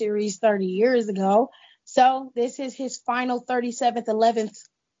Survivor Series 30 years ago. So this is his final 37th, 11th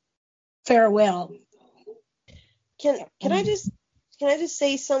farewell. Can I just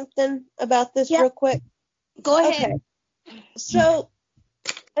say something about this real quick? Go ahead. Okay. So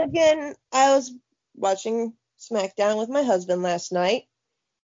again, I was watching SmackDown with my husband last night,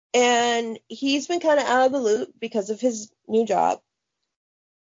 and he's been kind of out of the loop because of his new job.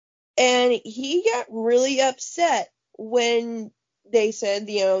 And he got really upset when they said,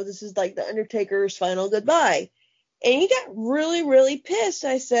 this is like the Undertaker's final goodbye. And he got really, really pissed.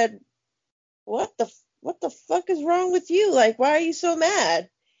 I said, what the fuck is wrong with you? Like, why are you so mad?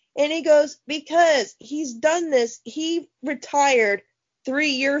 And he goes, because he's done this. He retired 3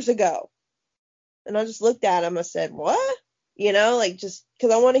 years ago. And I just looked at him. I said, what? Just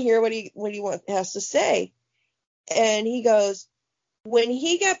because I want to hear what he has to say. And he goes, when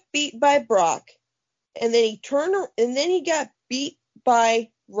he got beat by Brock, and then he got beat by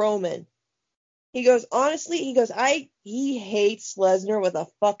Roman. He goes, honestly, he hates Lesnar with a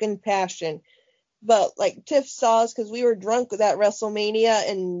fucking passion. But like Tiff saw us because we were drunk at WrestleMania,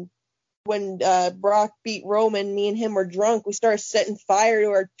 and when Brock beat Roman, me and him were drunk. We started setting fire to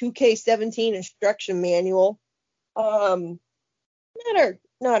our 2K17 instruction manual. Not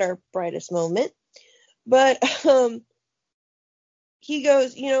our brightest moment, but he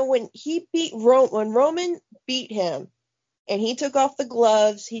goes, when when Roman beat him, and he took off the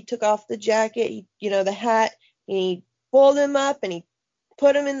gloves, he took off the jacket, the hat, and he pulled him up and he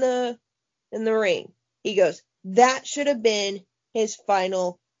put him in the ring. He goes, that should have been his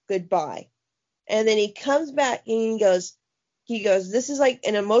final goodbye. And then he comes back and he goes, this is like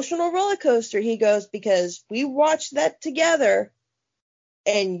an emotional roller coaster. He goes, because we watched that together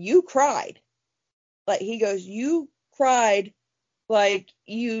and you cried. Like, he goes, you cried like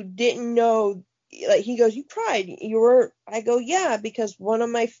you didn't know. Like, he goes, you cried. I go, yeah, because one of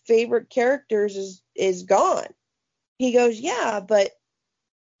my favorite characters is gone. He goes, yeah, but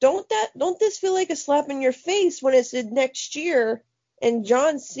don't this feel like a slap in your face when it's next year and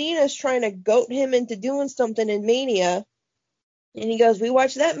John Cena's trying to goat him into doing something in Mania? And he goes, we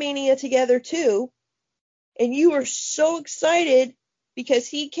watched that Mania together too. And you were so excited because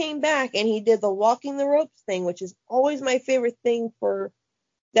he came back and he did the walking the ropes thing, which is always my favorite thing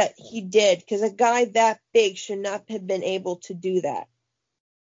that he did, because a guy that big should not have been able to do that.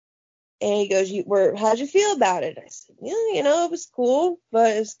 And he goes, how'd you feel about it? I said, yeah, it was cool,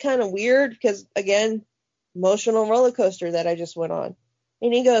 but it was kind of weird because, again, emotional roller coaster that I just went on.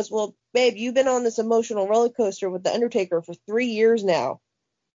 And he goes, well, babe, you've been on this emotional roller coaster with The Undertaker for 3 years now.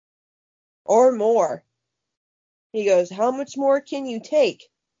 Or more. He goes, how much more can you take?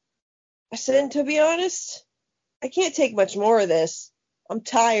 I said, and to be honest, I can't take much more of this. I'm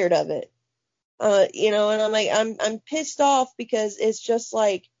tired of it. And I'm like, I'm pissed off because it's just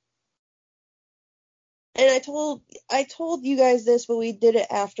like, and I told you guys this, but we did it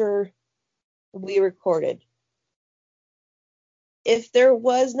after we recorded. If there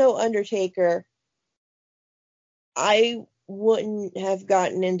was no Undertaker, I wouldn't have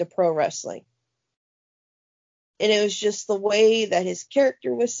gotten into pro wrestling. And it was just the way that his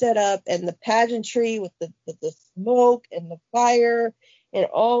character was set up and the pageantry with the smoke and the fire and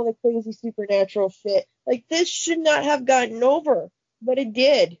all the crazy supernatural shit. Like, this should not have gotten over, but it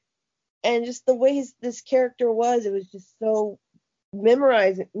did. And just the way this character was, it was just so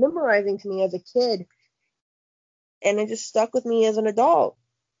memorizing to me as a kid. And it just stuck with me as an adult.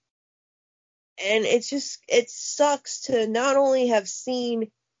 And it sucks to not only have seen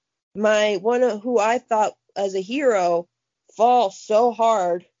who I thought as a hero fall so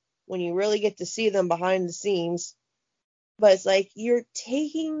hard when you really get to see them behind the scenes. But it's like you're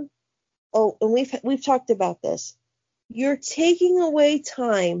taking, and we've talked about this. You're taking away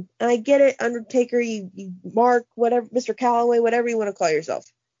time. And I get it, Undertaker, you Mark, whatever, Mr. Calloway, whatever you want to call yourself.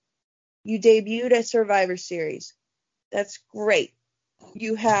 You debuted at Survivor Series. That's great.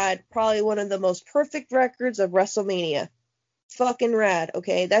 You had probably one of the most perfect records of WrestleMania. Fucking rad,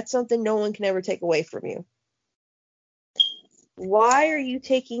 okay? That's something no one can ever take away from you. Why are you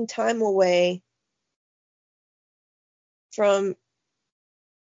taking time away from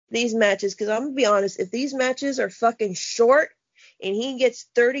these matches? Because I'm going to be honest, if these matches are fucking short and he gets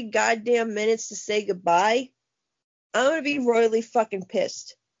 30 goddamn minutes to say goodbye, I'm going to be royally fucking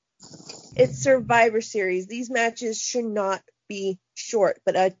pissed. It's Survivor Series. These matches should not be short.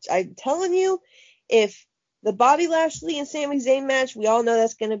 But I'm telling you, if the Bobby Lashley and Sami Zayn match, we all know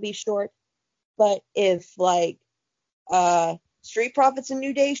that's going to be short. But if, like, Street Profits and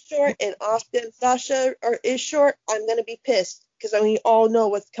New Day is short and Asuka and Sasha is short, I'm going to be pissed. Because we all know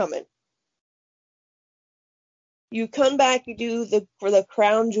what's coming. You come back, you do for the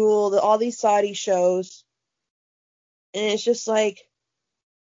Crown Jewel, all these Saudi shows. And it's just like,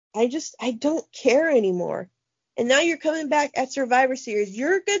 I don't care anymore. And now you're coming back at Survivor Series.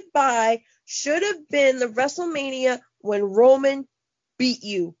 Your goodbye should have been the WrestleMania when Roman beat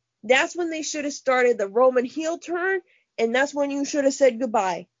you. That's when they should have started the Roman heel turn, and that's when you should have said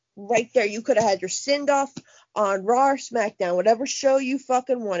goodbye. Right there. You could have had your send-off on Raw or SmackDown, whatever show you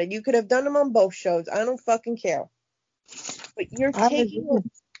fucking wanted. You could have done them on both shows. I don't fucking care. But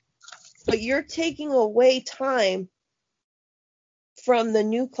you're taking away time from the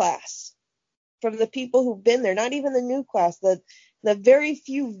new class, from the people who've been there. Not even the new class, the very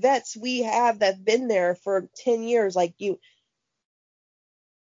few vets we have that've been there for 10 years, like you.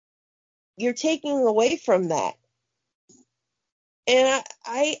 You're taking away from that. And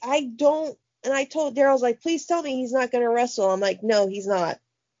I don't. And I told Daryl, I was like, please tell me he's not going to wrestle. I'm like, no, he's not.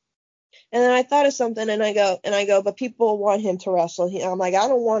 And then I thought of something, and I go, but people want him to wrestle. I'm like, I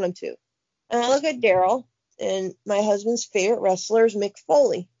don't want him to. And I look at Daryl, and my husband's favorite wrestler is Mick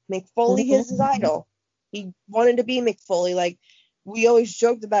Foley. Mick Foley is his idol. He wanted to be Mick Foley. Like, we always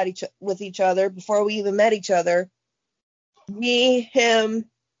joked about with each other before we even met each other. Me, him,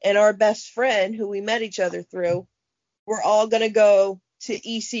 and our best friend, who we met each other through, we're all going to go to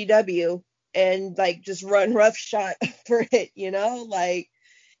ECW and, like, just run roughshod for it, you know? Like,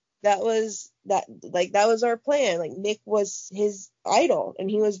 that was our plan. Like, Mick was his idol,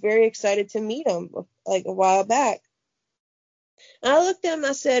 and he was very excited to meet him, like, a while back. And I looked at him,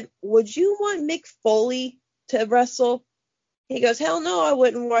 I said, would you want Mick Foley to wrestle? He goes, hell no, I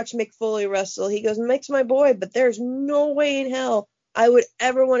wouldn't watch Mick Foley wrestle. He goes, Mick's my boy, but there's no way in hell I would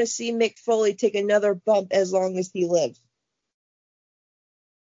ever want to see Mick Foley take another bump as long as he lives.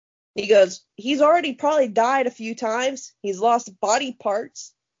 He goes, he's already probably died a few times. He's lost body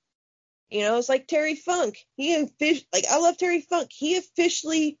parts. You know, it's like Terry Funk. I love Terry Funk. He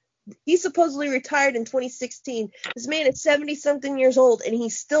supposedly retired in 2016. This man is 70-something years old, and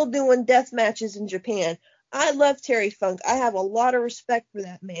he's still doing death matches in Japan. I love Terry Funk. I have a lot of respect for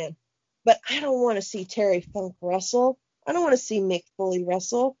that man. But I don't want to see Terry Funk wrestle. I don't want to see Mick Foley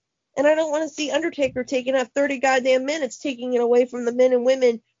wrestle. And I don't want to see Undertaker taking up 30 goddamn minutes, taking it away from the men and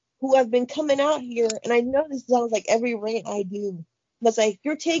women who have been coming out here. And I know this sounds like every rant I do. But it's like,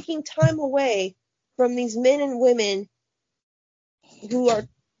 you're taking time away from these men and women who are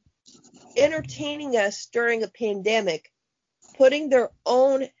entertaining us during a pandemic, putting their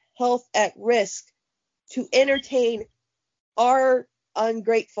own health at risk to entertain our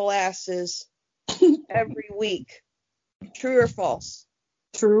ungrateful asses every week. True or false?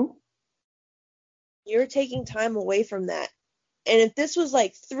 True. You're taking time away from that. And if this was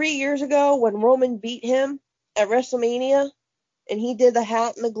like 3 years ago when Roman beat him at WrestleMania, and he did the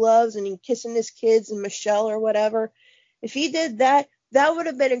hat and the gloves and he kissing his kids and Michelle or whatever, if he did that, that would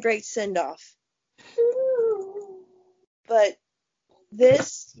have been a great send-off. But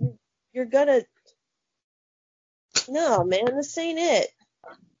this, you're gonna... No, man, this ain't it.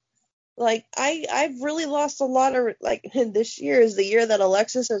 Like, I've really lost a lot of... Like, this year is the year that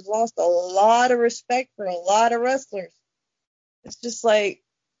Alexis has lost a lot of respect for a lot of wrestlers. It's just like,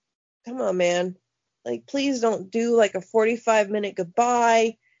 come on, man. Like, please don't do, like, a 45-minute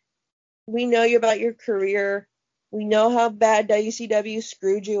goodbye. We know you about your career. We know how bad WCW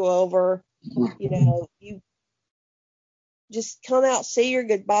screwed you over. You know, you just come out, say your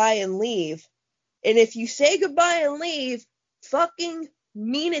goodbye, and leave. And if you say goodbye and leave, fucking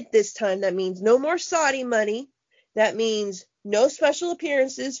mean it this time. That means no more Saudi money. That means no special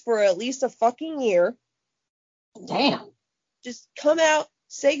appearances for at least a fucking year. Damn. Just come out,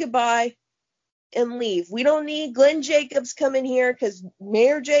 say goodbye, and leave. We don't need Glenn Jacobs coming here because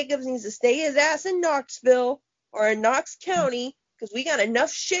Mayor Jacobs needs to stay his ass in Knoxville or in Knox County because we got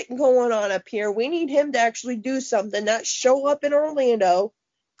enough shit going on up here. We need him to actually do something, not show up in Orlando.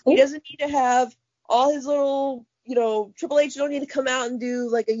 He doesn't need to have all his little, you know, Triple H don't need to come out and do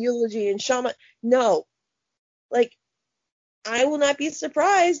like a eulogy and Shaman. No. Like, I will not be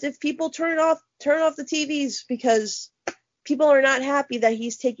surprised if people turn off the TVs because people are not happy that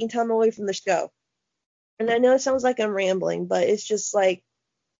he's taking time away from the show. And I know it sounds like I'm rambling, but it's just like,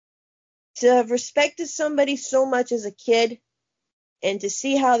 to have respected somebody so much as a kid And to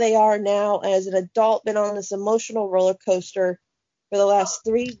see how they are now as an adult, been on this emotional roller coaster for the last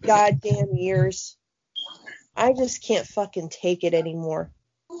 3 goddamn years, I just can't fucking take it anymore.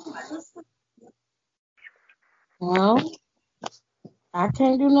 Well, I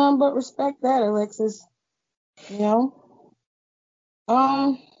can't do nothing but respect that, Alexis. You know?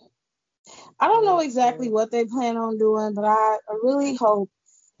 I don't know exactly what they plan on doing, but I really hope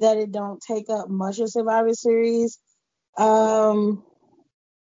that it don't take up much of Survivor Series.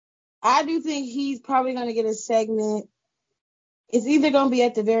 I do think he's probably going to get a segment. It's either going to be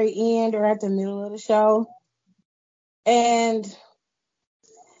at the very end or at the middle of the show. And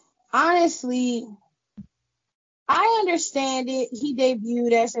honestly, I understand it. He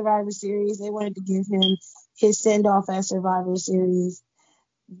debuted at Survivor Series. They wanted to give him his send-off at Survivor Series.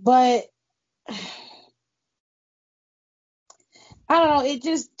 But I don't know, it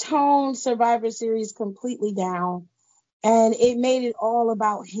just toned Survivor Series completely down. And it made it all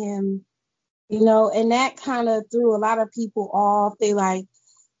about him, and that kind of threw a lot of people off. They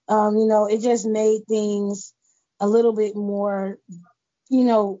it just made things a little bit more, a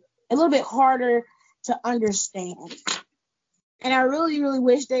little bit harder to understand. And I really, really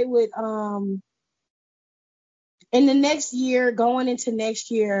wish they would, in the next year, going into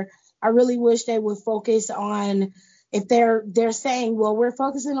next year, I really wish they would focus on, if they're saying, well, we're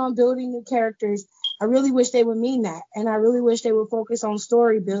focusing on building the characters, I really wish they would mean that. And I really wish they would focus on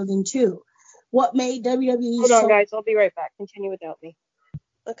story building too. What made WWE Hold on, guys. I'll be right back. Continue without me.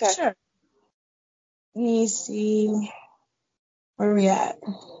 Okay. Sure. Let me see. Where are we at?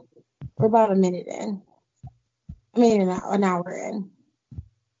 We're about a minute in. An hour in.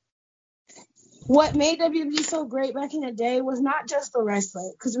 What made WWE so great back in the day was not just the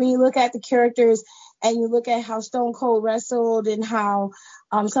wrestling. Because when you look at the characters and you look at how Stone Cold wrestled and how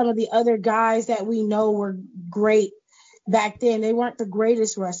some of the other guys that we know were great back then, they weren't the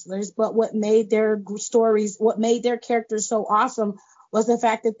greatest wrestlers, but what made their stories, what made their characters so awesome was the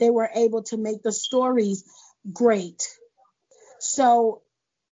fact that they were able to make the stories great. So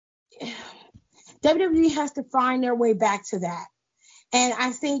WWE has to find their way back to that. And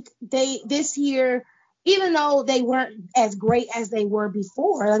I think this year, even though they weren't as great as they were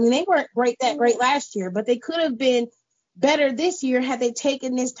before, they weren't great last year, but they could have been better this year had they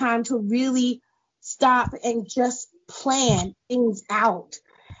taken this time to really stop and just plan things out.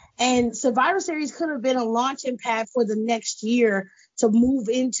 And Survivor Series could have been a launching pad for the next year to move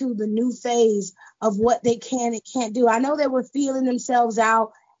into the new phase of what they can and can't do. I know they were feeling themselves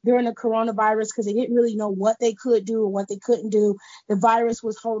out during the coronavirus because they didn't really know what they could do or what they couldn't do. The virus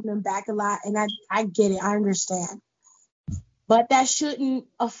was holding them back a lot, and I get it. I understand. But that shouldn't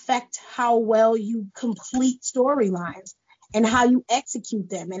affect how well you complete storylines and how you execute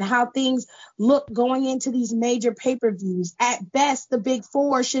them and how things look going into these major pay-per-views. At best, the Big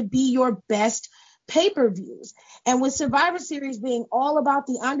Four should be your best pay-per-views. And with Survivor Series being all about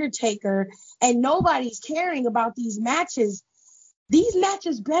The Undertaker and nobody's caring about these matches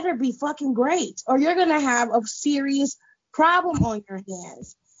better be fucking great, or you're going to have a serious problem on your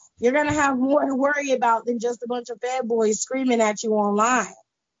hands. You're going to have more to worry about than just a bunch of fanboys screaming at you online.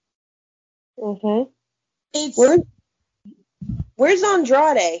 Mm-hmm. Where's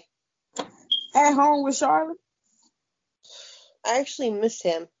Andrade? At home with Charlotte. I actually miss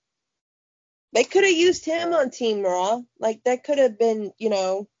him. They could have used him on Team Raw. That could have been,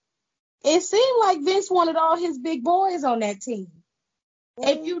 It seemed like Vince wanted all his big boys on that team.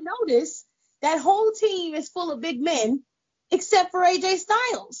 If you notice, that whole team is full of big men, except for AJ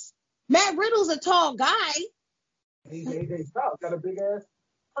Styles. Matt Riddle's a tall guy. AJ Styles got a big ass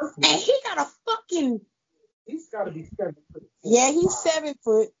person. And he got a fucking... He's got to be 7 foot. Yeah, he's 7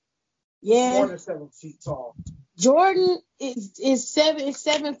 foot. Yeah. More than 7 feet tall. Jordan is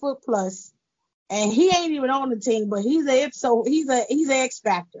 7 foot plus, and he ain't even on the team, but he's an X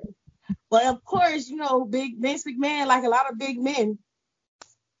factor. But of course, big Vince McMahon, like a lot of big men.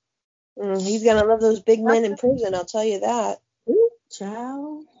 He's gonna love those big men in prison, I'll tell you that. Ooh,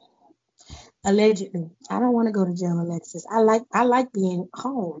 child. Allegedly. I don't want to go to jail, Alexis. I like being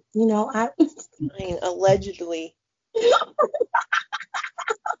home. Allegedly.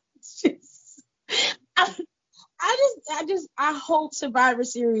 I hope Survivor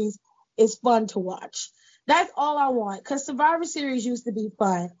Series is fun to watch. That's all I want, because Survivor Series used to be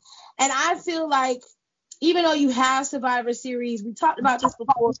fun. And I feel like, even though you have Survivor Series, we talked about this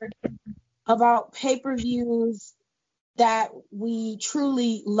before, about pay-per-views that we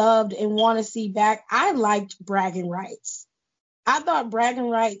truly loved and want to see back. I liked Bragging Rights. I thought Bragging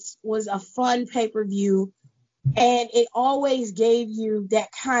Rights was a fun pay-per-view, and it always gave you that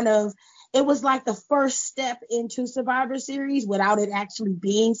kind of it was like the first step into Survivor Series without it actually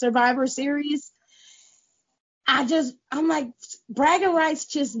being Survivor Series. I'm like, bragging rights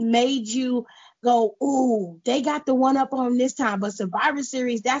just made you go, ooh, they got the one up on this time. But Survivor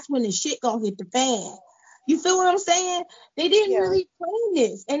Series, that's when the shit gonna hit the fan. You feel what I'm saying? They didn't really plan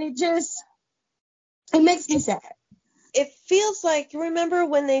this, and it makes me sad. It feels like, remember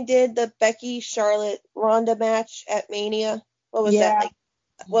when they did the Becky, Charlotte, Ronda match at Mania? What was that, like,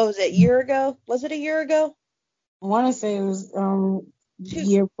 what was it, a year ago? Was it a year ago? I want to say it was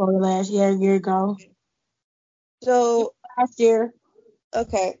year before last year, a year ago. So last year.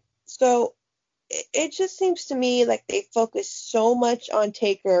 Okay. So it just seems to me like they focus so much on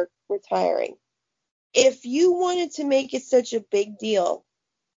Taker retiring. If you wanted to make it such a big deal,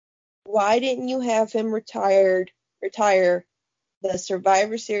 why didn't you have him retire the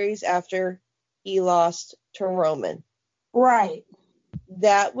Survivor Series after he lost to Roman? Right.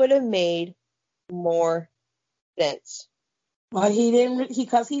 That would have made more sense. But he didn't,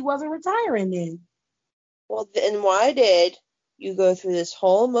 because he wasn't retiring then. Well, then why did you go through this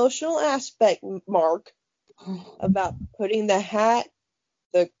whole emotional aspect, Mark, about putting the hat,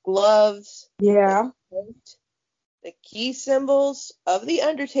 the gloves, the key symbols of the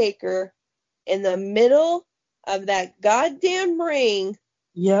Undertaker in the middle of that goddamn ring?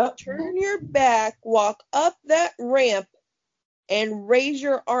 Yep. Turn your back, walk up that ramp, and raise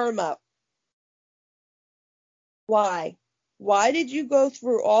your arm up. Why? Why did you go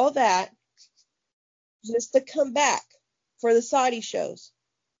through all that just to come back for the Saudi shows?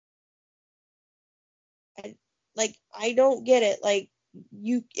 I don't get it. Like,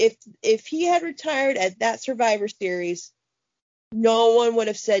 if he had retired at that Survivor Series, no one would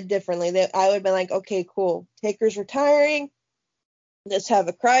have said differently. That I would have been like, okay, cool. Taker's retiring. Let's have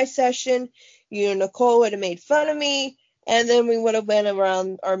a cry session. You and Nicole would have made fun of me, and then we would have went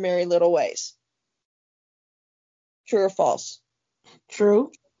around our merry little ways. True or false?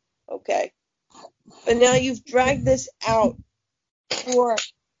 True. Okay. But now you've dragged this out for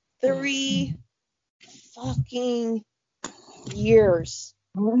 3 fucking years.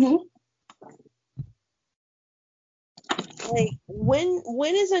 Mm-hmm. Like,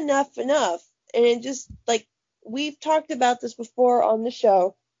 when is enough enough? And it just, like, we've talked about this before on the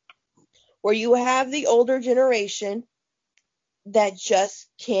show, where you have the older generation that just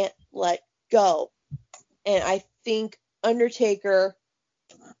can't let go. And I think Undertaker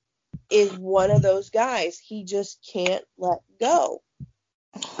is one of those guys. He just can't let go.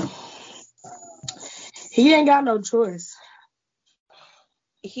 He ain't got no choice.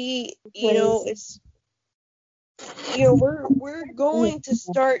 He, it's, we're going to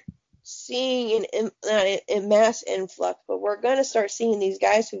start seeing not a mass influx, but we're going to start seeing these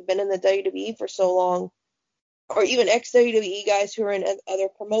guys who've been in the WWE for so long, or even ex-WWE guys who are in other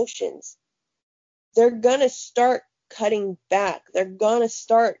promotions. They're going to start cutting back. They're going to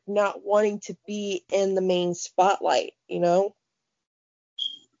start not wanting to be in the main spotlight,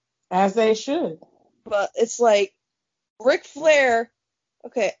 As they should. But it's like Ric Flair.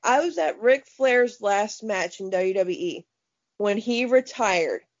 Okay, I was at Ric Flair's last match in WWE when he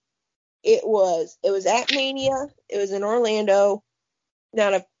retired. It was at Mania. It was in Orlando.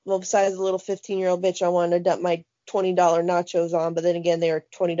 Besides the little 15-year-old bitch I wanted to dump my $20 nachos on, but then again, they were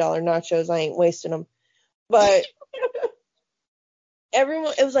 $20 nachos. I ain't wasting them. But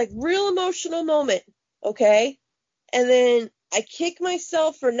it was like real emotional moment, okay? And then I kick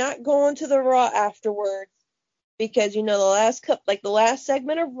myself for not going to the Raw afterwards, because the last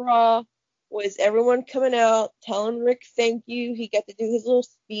segment of Raw was everyone coming out telling Rick thank you. He got to do his little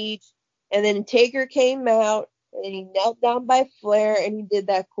speech, and then Taker came out and he knelt down by Flair and he did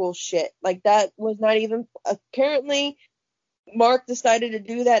that cool shit. Like, that was not even, apparently Mark decided to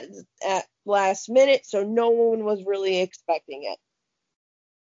do that at last minute, so no one was really expecting it.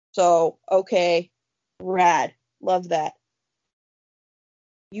 So, okay, rad. Love that.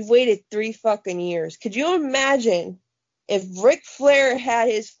 You've waited 3 fucking years. Could you imagine if Ric Flair had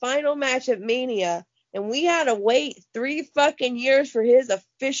his final match at Mania and we had to wait 3 fucking years for his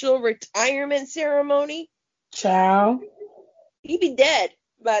official retirement ceremony? Child. He'd be dead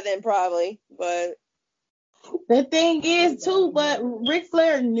by then, probably, but... The thing is, too, but Ric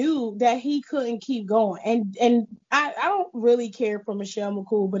Flair knew that he couldn't keep going. And I don't really care for Michelle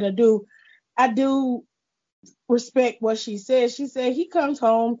McCool, but I do respect what she said. She said he comes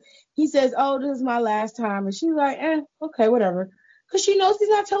home, he says, oh, this is my last time. And she's like, okay, whatever. Because she knows he's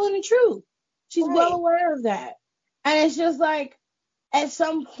not telling the truth. She's well aware of that. And it's just like, at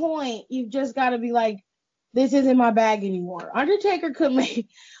some point, you've just got to be like, this isn't my bag anymore. Undertaker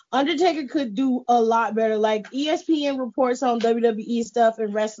could do a lot better. Like, ESPN reports on WWE stuff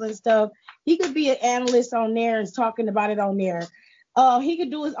and wrestling stuff, He could be an analyst on there and talking about it on there. He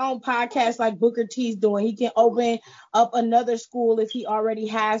could do his own podcast like Booker T's doing. He can open up another school if he already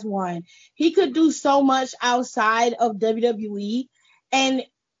has one. He could do so much outside of WWE, and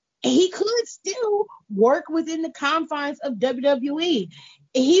he could still work within the confines of WWE.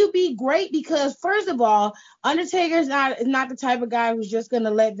 He would be great because, first of all, Undertaker is not the type of guy who's just going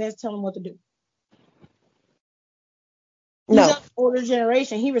to let Vince tell him what to do. No. He's of the older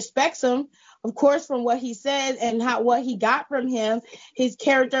generation. He respects him, of course, from what he said and what he got from him, his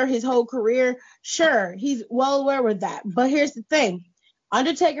character, his whole career. Sure, he's well aware with that. But here's the thing: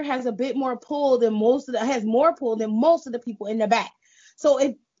 Undertaker has a bit more pull than most of the people in the back. So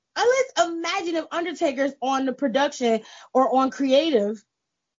let's imagine if Undertaker's on the production or on creative.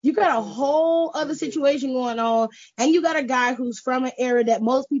 You got a whole other situation going on, and you got a guy who's from an era that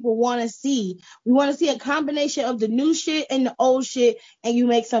most people want to see. We want to see a combination of the new shit and the old shit, and you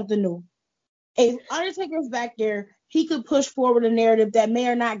make something new. If Undertaker's back there, he could push forward a narrative that may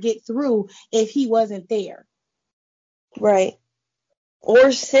or not get through if he wasn't there. Right.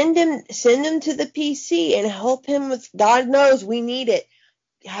 Or send him to the PC and help him with, God knows we need it.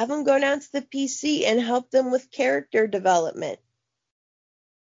 Have him go down to the PC and help them with character development.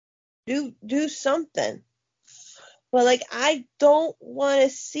 Do something. But like, I don't want to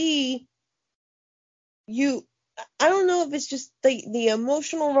see you. I don't know if it's just the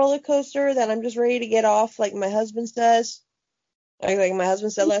emotional roller coaster that I'm just ready to get off, like my husband says. Like my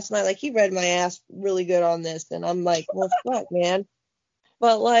husband said last night, like he read my ass really good on this, and I'm like, well, fuck, man.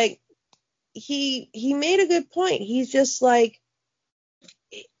 But like, he made a good point. He's just like,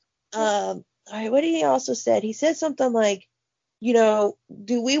 all right, what did he also said? He said something like, you know,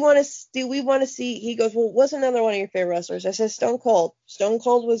 do we want to see, he goes, well, what's another one of your favorite wrestlers? I said Stone Cold. Stone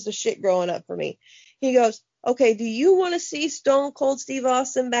Cold was the shit growing up for me. He goes, okay, do you want to see Stone Cold Steve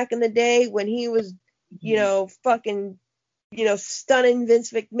Austin back in the day when he was, you know, fucking, you know, stunning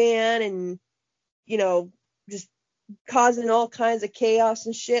Vince McMahon and, you know, just causing all kinds of chaos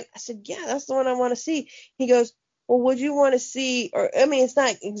and shit? I said, yeah, that's the one I want to see. He goes, well, would you want to see, or I mean, it's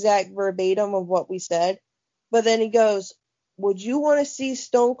not exact verbatim of what we said, but then he goes, would you want to see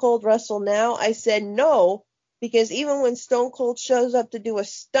Stone Cold wrestle now? I said no, because even when Stone Cold shows up to do a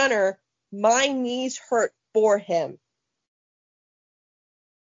stunner, my knees hurt for him.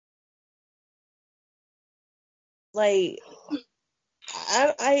 Like,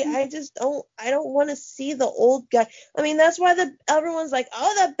 I just don't want to see the old guy. I mean, that's why everyone's like,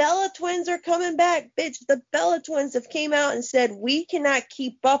 oh, the Bella Twins are coming back. Bitch, the Bella Twins have came out and said we cannot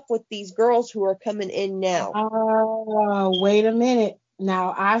keep up with these girls who are coming in now. Oh, wait a minute.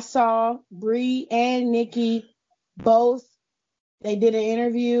 Now, I saw Brie and Nikki both. They did an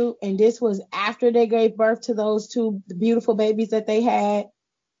interview, and this was after they gave birth to those two beautiful babies that they had.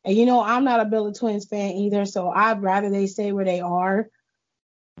 And you know, I'm not a Bella Twins fan either, so I'd rather they stay where they are.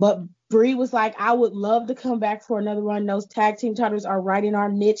 But Brie was like, I would love to come back for another run. Those tag team titles are right in our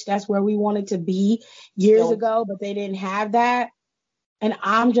niche. That's where we wanted to be years ago, but they didn't have that. And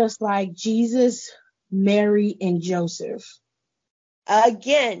I'm just like, Jesus, Mary, and Joseph.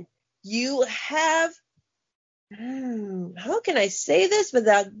 Again, you have, how can I say this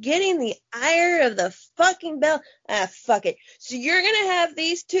without getting the ire of the fucking bell? Fuck it. So you're going to have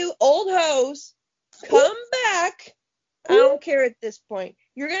these two old hoes come back. I don't care at this point.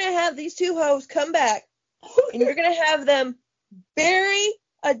 You're going to have these two hoes come back, and you're going to have them bury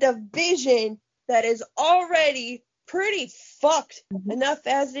a division that is already pretty fucked enough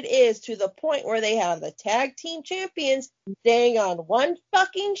as it is, to the point where they have the tag team champions staying on one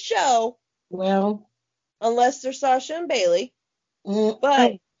fucking show. Well, unless they're Sasha and Bailey.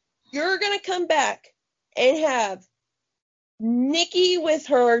 But you're going to come back and have Nikki with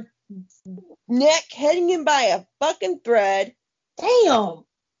her neck hanging by a fucking thread. Damn.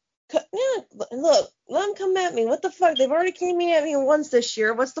 Look, let them come at me. What the fuck? They've already came at me once this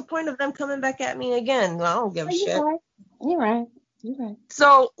year. What's the point of them coming back at me again? I don't give a shit. You're right.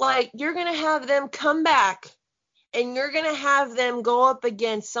 So, like, you're going to have them come back, and you're going to have them go up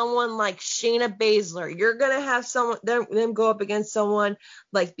against someone like Shayna Baszler. You're going to have them go up against someone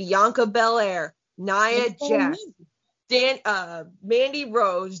like Bianca Belair, Nia Jax, Mandy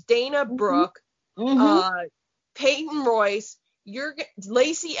Rose, Dana Brooke, Peyton Royce,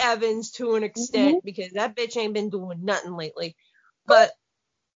 Lacey Evans to an extent, because that bitch ain't been doing nothing lately. But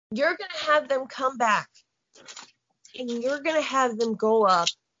you're going to have them come back, and you're going to have them go up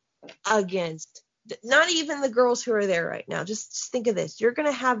against not even the girls who are there right now. Just think of this. You're going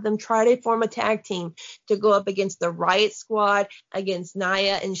to have them try to form a tag team to go up against the Riot Squad, against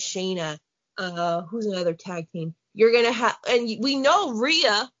Nia and Shayna. Who's another tag team? You're going to have, and we know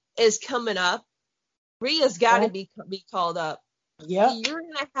Rhea is coming up. Rhea's got to be called up. Yep. You're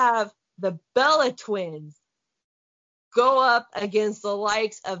going to have the Bella Twins go up against the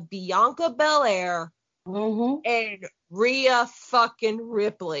likes of Bianca Belair and Rhea fucking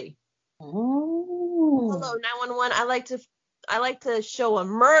Ripley. Ooh. Hello, 911. I like to show a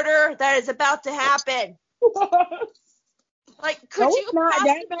murder that is about to happen. Like, could No, you it's not.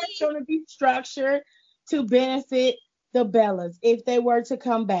 possibly... That match going to be structured to benefit the Bellas if they were to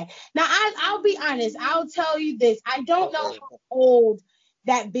come back. Now, I'll be honest. I'll tell you this. I don't know how old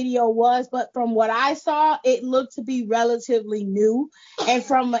that video was, but from what I saw, it looked to be relatively new and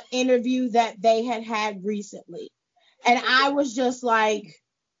from an interview that they had recently. And I was just like,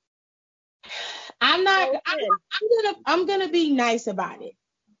 I'm gonna be nice about it.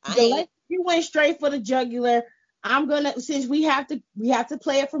 You went straight for the jugular. Since we have to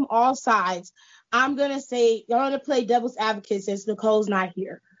play it from all sides, I'm gonna play devil's advocate since Nicole's not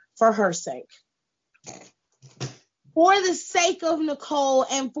here for her sake. For the sake of Nicole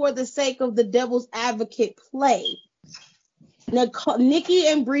and for the sake of the devil's advocate play, Nikki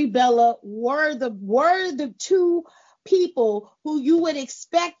and Brie Bella were the two people who you would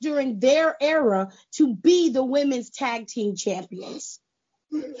expect during their era to be the women's tag team champions.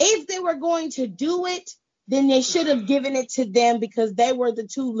 If they were going to do it, then they should have given it to them because they were the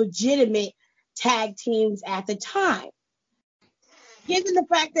two legitimate tag teams at the time. Given the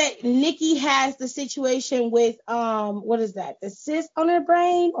fact that Nikki has the situation with the cyst on her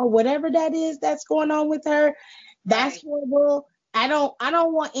brain or whatever that is that's going on with her, that's horrible. I don't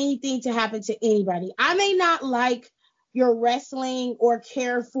want anything to happen to anybody. I may not like your wrestling or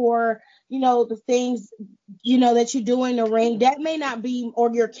care for, the things, that you do in the ring. That may not be,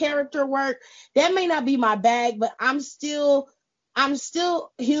 or your character work, that may not be my bag, but I'm still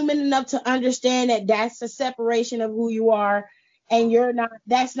human enough to understand that that's a separation of who you are. And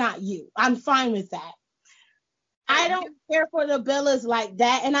that's not you. I'm fine with that. I don't care for the Bellas like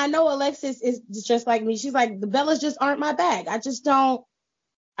that. And I know Alexis is just like me. She's like, the Bellas just aren't my bag. I just don't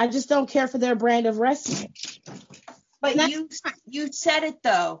care for their brand of wrestling. But you said it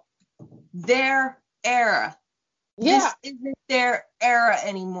though. Their era. Yeah. This isn't their era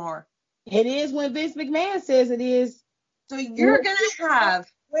anymore. It is when Vince McMahon says it is. So you're going to have...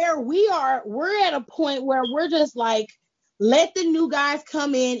 Where we're at a point where we're just like, let the new guys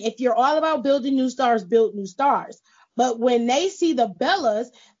come in. If you're all about building new stars, build new stars. But when they see the Bellas,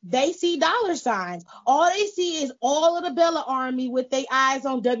 they see dollar signs. All they see is all of the Bella army with their eyes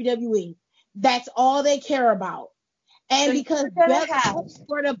on WWE. That's all they care about. And so because Bella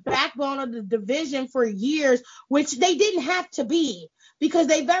were the backbone of the division for years, which they didn't have to be, because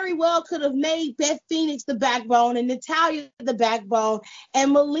they very well could have made Beth Phoenix the backbone and Natalya the backbone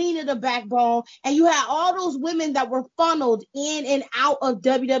and Melina the backbone. And you had all those women that were funneled in and out of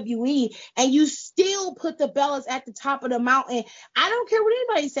WWE, and you still put the Bellas at the top of the mountain. I don't care what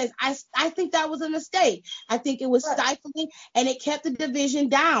anybody says. I think that was a mistake. I think it was stifling, and it kept the division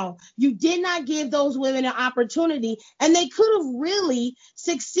down. You did not give those women an opportunity, and they could have really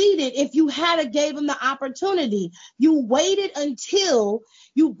succeeded if you had gave them the opportunity. You waited until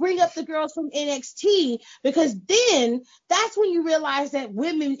you bring up the girls from NXT, because then that's when you realize that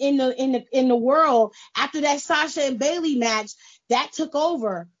women in the world, after that Sasha and Bayley match, that took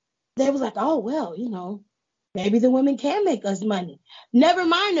over. They was like, oh well, maybe the women can make us money. Never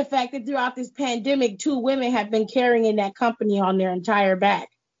mind the fact that throughout this pandemic, 2 women have been carrying that company on their entire back.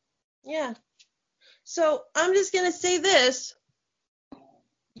 Yeah. So I'm just gonna say this: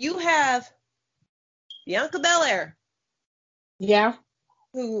 you have Bianca Belair. Yeah.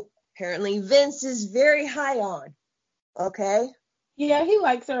 Who apparently Vince is very high on. Okay? Yeah, he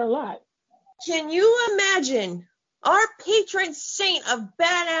likes her a lot. Can you imagine our patron saint of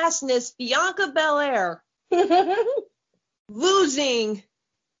badassness, Bianca Belair, losing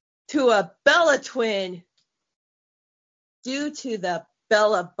to a Bella twin due to the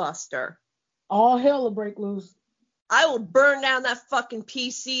Bella Buster? All hell will break loose. I will burn down that fucking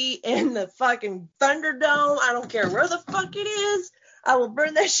PC in the fucking Thunderdome. I don't care where the fuck it is. I will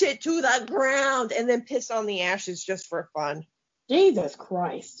burn that shit to the ground and then piss on the ashes just for fun. Jesus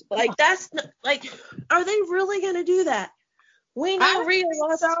Christ. Like, that's not, like, are they really going to do that? We know Rhea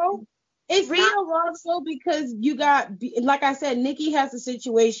lost. So. It's Rhea lost so because you got, like I said, Nikki has a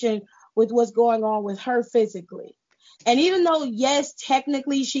situation with what's going on with her physically. And even though, yes,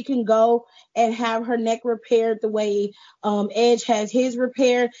 technically she can go and have her neck repaired the way Edge has his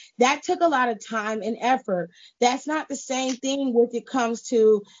repaired, that took a lot of time and effort. That's not the same thing when it comes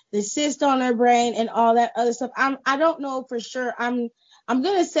to the cyst on her brain and all that other stuff. I don't know for sure. I'm I'm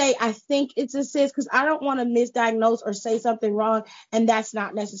going to say I think it's a cis because I don't want to misdiagnose or say something wrong, and that's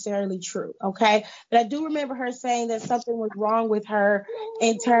not necessarily true, okay? But I do remember her saying that something was wrong with her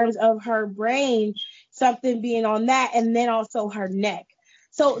in terms of her brain, something being on that, and then also her neck.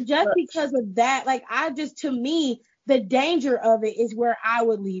 So just because of that, like to me, the danger of it is where I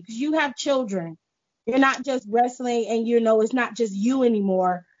would leave. Because you have children. You're not just wrestling and, it's not just you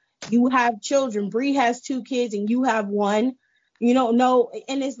anymore. You have children. Brie has 2 kids and you have 1. You don't know.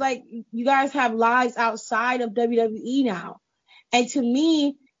 And it's like you guys have lives outside of WWE now. And to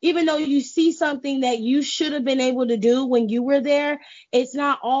me, even though you see something that you should have been able to do when you were there, it's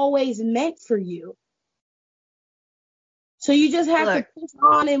not always meant for you. So you just have to push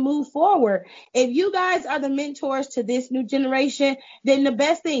on and move forward. If you guys are the mentors to this new generation, then the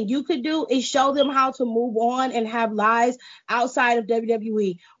best thing you could do is show them how to move on and have lives outside of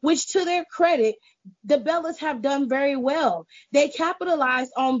WWE, which to their credit, the Bellas have done very well. They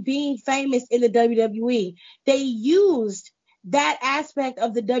capitalized on being famous in the WWE. They used that aspect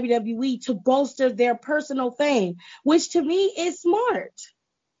of the WWE to bolster their personal fame, which to me is smart.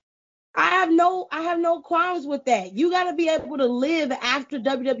 I have no qualms with that. You got to be able to live after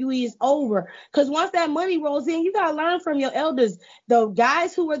WWE is over. Because once that money rolls in, you got to learn from your elders. The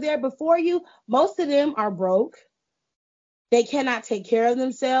guys who were there before you, most of them are broke. They cannot take care of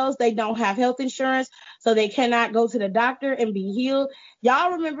themselves. They don't have health insurance, so they cannot go to the doctor and be healed.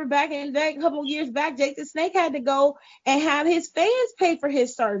 Y'all remember back in the day, a couple years back, Jake the Snake had to go and have his fans pay for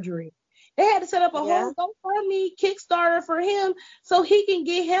his surgery. They had to set up a whole GoFundMe Kickstarter for him so he can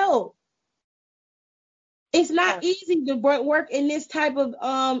get help. It's not easy to work in this type of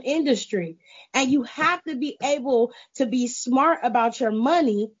industry, and you have to be able to be smart about your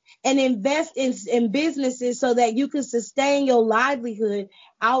money and invest in businesses so that you can sustain your livelihood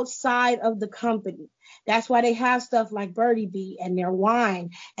outside of the company. That's why they have stuff like Birdie Bee and their wine,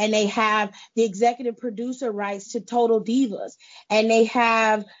 and they have the executive producer rights to Total Divas, and they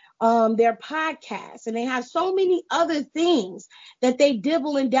have their podcasts, and they have so many other things that they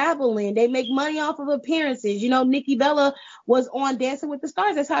dibble and dabble in. They make money off of appearances. Nikki Bella was on Dancing with the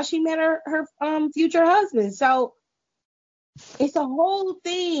Stars. That's how she met her future husband. So it's a whole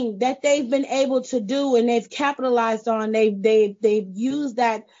thing that they've been able to do, and they've capitalized on. They've used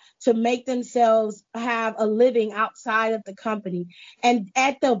that to make themselves have a living outside of the company. And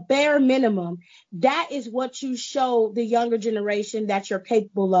at the bare minimum, that is what you show the younger generation that you're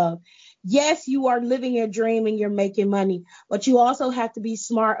capable of. Yes, you are living your dream and you're making money, but you also have to be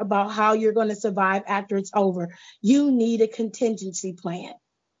smart about how you're going to survive after it's over. You need a contingency plan.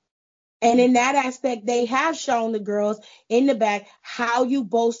 And in that aspect, they have shown the girls in the back how you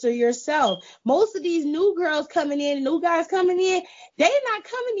bolster yourself. Most of these new girls coming in, new guys coming in, they're not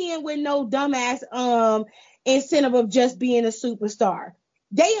coming in with no dumbass incentive of just being a superstar.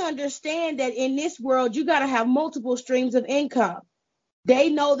 They understand that in this world, you got to have multiple streams of income.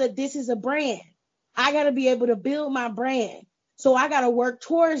 They know that this is a brand. I got to be able to build my brand. So I got to work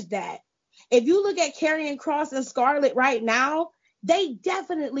towards that. If you look at Karrion Kross and Scarlett right now, they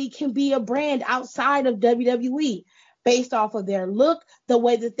definitely can be a brand outside of WWE based off of their look, the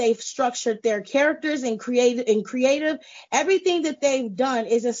way that they've structured their characters and creative. Everything that they've done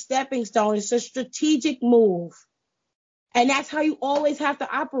is a stepping stone. It's a strategic move. And that's how you always have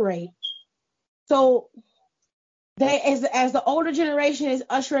to operate. So as the older generation is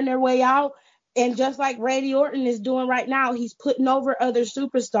ushering their way out, and just like Randy Orton is doing right now, he's putting over other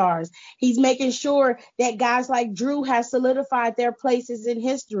superstars. He's making sure that guys like Drew have solidified their places in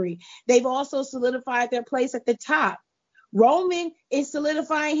history. They've also solidified their place at the top. Roman is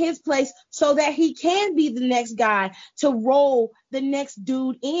solidifying his place so that he can be the next guy to roll the next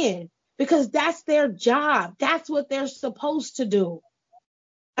dude in, because that's their job. That's what they're supposed to do.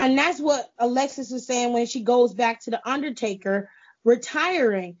 And that's what Alexis was saying when she goes back to The Undertaker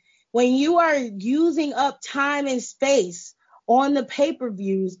retiring. When you are using up time and space on the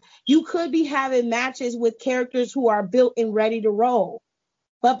pay-per-views, you could be having matches with characters who are built and ready to roll.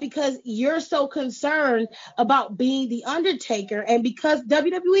 But because you're so concerned about being The Undertaker, and because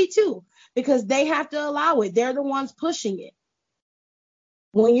WWE too, because they have to allow it, they're the ones pushing it.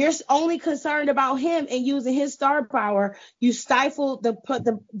 When you're only concerned about him and using his star power, you stifle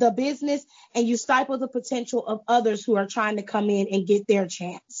the business, and you stifle the potential of others who are trying to come in and get their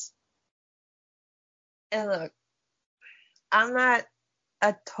chance. And look, I'm not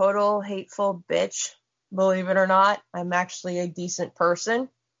a total hateful bitch, believe it or not. I'm actually a decent person.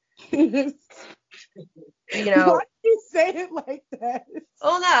 Why do you say it like that?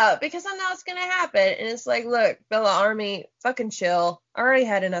 Oh no, because I know it's gonna happen. And it's like, look, Bella Army, fucking chill. I already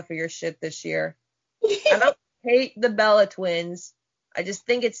had enough of your shit this year. I don't hate the Bella twins. I just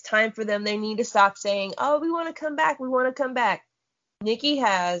think it's time for them. They need to stop saying, oh, we want to come back. We want to come back. Nikki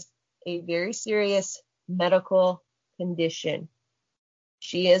has a very serious medical condition.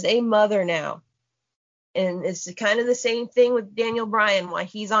 She is a mother now. And it's kind of the same thing with Daniel Bryan, why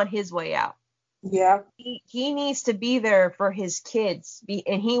he's on his way out. Yeah. He needs to be there for his kids,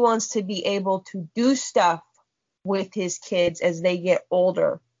 and he wants to be able to do stuff with his kids as they get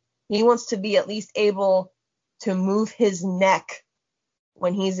older. He wants to be at least able to move his neck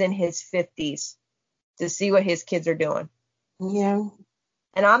when he's in his 50s to see what his kids are doing. Yeah.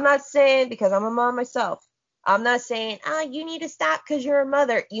 And I'm not saying, because I'm a mom myself, I'm not saying, you need to stop because you're a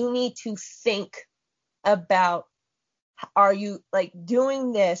mother. You need to think about, are you like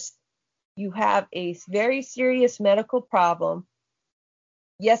doing this? You have a very serious medical problem.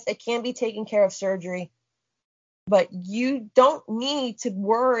 Yes, it can be taken care of surgery, but you don't need to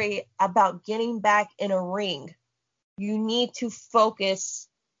worry about getting back in a ring. You need to focus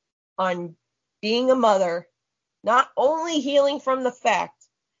on being a mother, not only healing from the fact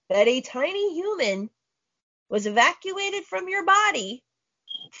that a tiny human was evacuated from your body.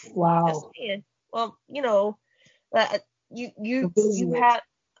 Wow. Well, you have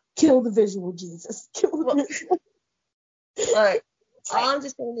kill the visual, Jesus. Kill the visual. All I'm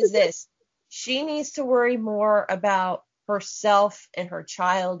just saying is this. She needs to worry more about herself and her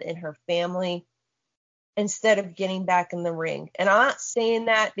child and her family instead of getting back in the ring. And I'm not saying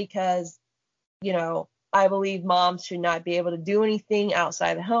that because, I believe moms should not be able to do anything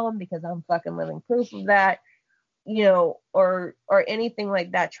outside the home, because I'm fucking living proof of that, or anything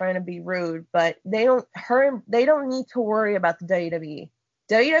like that, trying to be rude. But they don't need to worry about the WWE.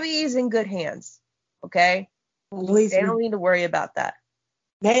 WWE is in good hands. Okay? They don't need to worry about that.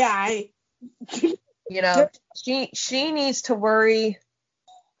 She needs to worry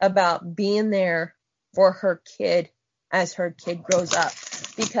about being there for her kid as her kid grows up.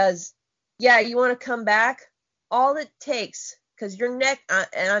 Because, you want to come back, all it takes, because your neck,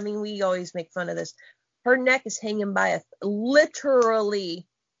 and I mean, we always make fun of this, her neck is hanging by literally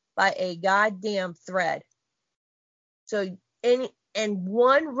by a goddamn thread. So, and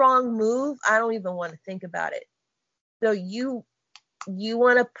one wrong move, I don't even want to think about it. So you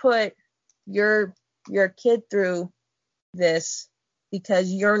want to put your kid through this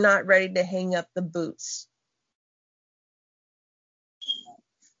because you're not ready to hang up the boots.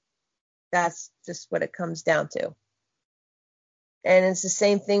 That's just what it comes down to. And it's the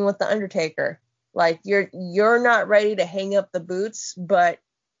same thing with the Undertaker. Like, you're not ready to hang up the boots, but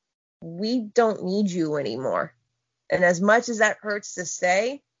we don't need you anymore. And as much as that hurts to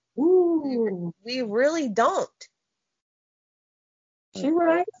say, we really don't. She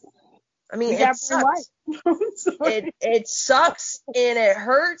right. I mean, it sucks. It sucks and it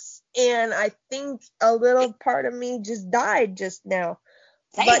hurts, and I think a little part of me just died just now.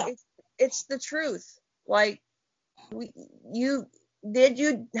 Damn. But it's the truth. Like,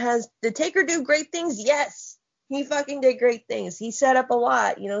 has the Taker do great things? Yes, he fucking did great things. He set up a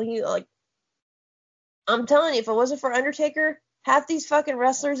lot. I'm telling you, if it wasn't for Undertaker, half these fucking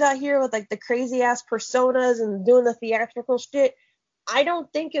wrestlers out here with like the crazy ass personas and doing the theatrical shit, I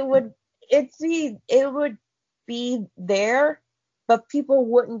don't think it would be there, but people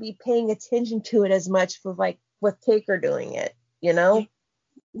wouldn't be paying attention to it as much with Taker doing it,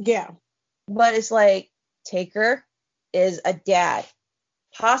 Yeah. But it's like, Taker is a dad,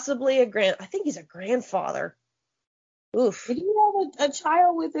 possibly I think he's a grandfather. Oof. Did he have a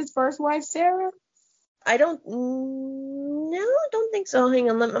child with his first wife, Sarah? I don't think so. Hang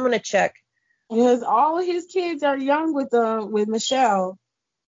on, I'm gonna check. Because all of his kids are young with Michelle.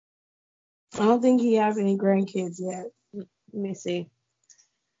 I don't think he has any grandkids yet. Let me see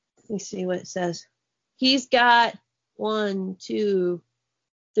what it says. He's got 1, 2,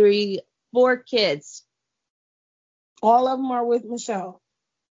 3, 4 kids. All of them are with Michelle.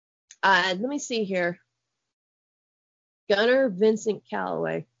 Let me see here. Gunnar Vincent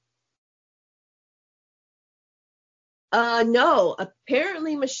Calloway. No,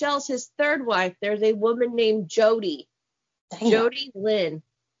 apparently Michelle's his third wife. There's a woman named Jody. Damn. Jody Lynn.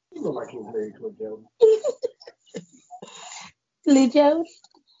 You look like he's married to a Jody. Jody.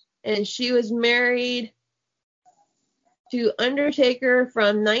 And she was married to Undertaker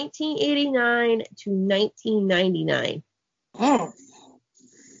from 1989 to 1999.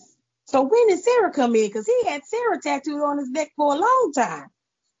 So when did Sarah come in? Because he had Sarah tattooed on his neck for a long time.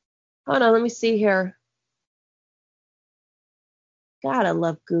 Hold on, let me see here. God, I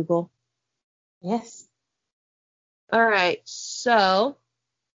love Google. Yes. All right, so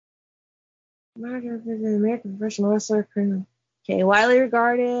American professional wrestler. Okay, widely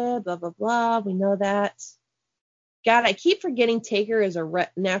regarded, blah, blah, blah. We know that. God, I keep forgetting Taker is a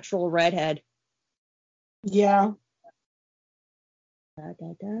natural redhead. Yeah.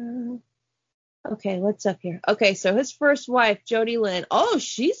 Okay, what's up here? Okay, so his first wife, Jody Lynn. Oh,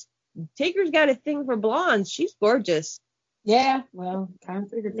 Taker's got a thing for blondes. She's gorgeous. Yeah, well, kind of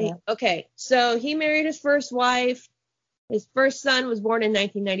figured that. Okay, so he married his first wife. His first son was born in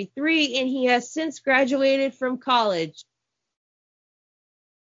 1993, and he has since graduated from college.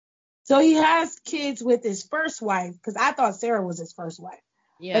 So he has kids with his first wife, because I thought Sarah was his first wife.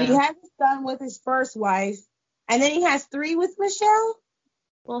 Yeah. But he has a son with his first wife, and then he has 3 with Michelle?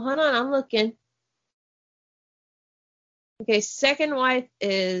 Well, hold on, I'm looking. Okay, second wife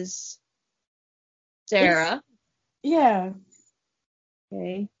is Sarah. Yeah.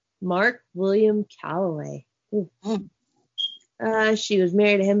 Okay, Mark William Calloway. She was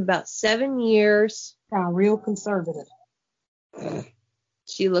married to him about 7 years. Sound real conservative.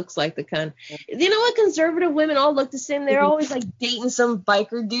 She looks like the kind. You know what? Conservative women all look the same. They're always like dating some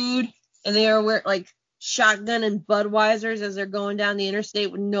biker dude, and they are wearing like shotgun and Budweisers as they're going down the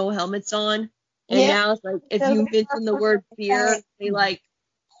interstate with no helmets on. And now it's like if you mention the word beer, they like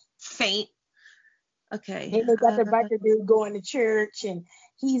faint. Okay. And they got the biker dude going to church, and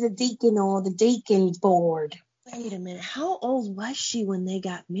he's a deacon on the deacon board. Wait a minute. How old was she when they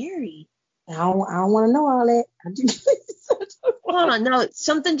got married? I don't want to know all that. Hold on, no,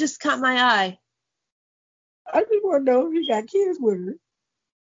 something just caught my eye. I just want to know if he got kids with her.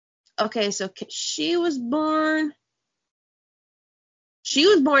 Okay, so she was born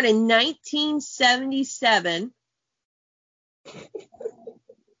in 1977.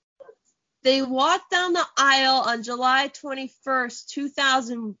 They walked down the aisle on July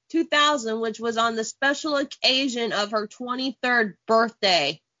 21st, 2000, which was on the special occasion of her 23rd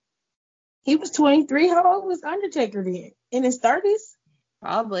birthday. He was 23. How old was Undertaker then? In his 30s?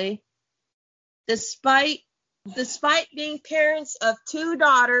 Probably. Despite being parents of 2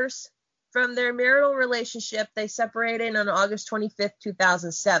 daughters from their marital relationship, they separated on August 25th,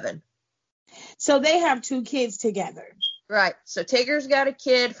 2007. So they have 2 kids together. Right. So Taker's got a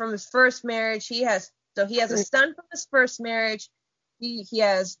kid from his first marriage. He has a son from his first marriage. He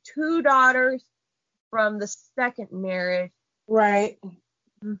has 2 daughters from the second marriage. Right.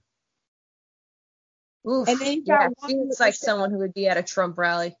 Oof. And then she looks like someone who would be at a Trump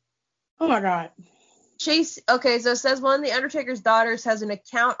rally. Oh my God. So it says one of the Undertaker's daughters has an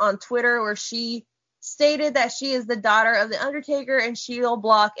account on Twitter where she stated that she is the daughter of the Undertaker and she'll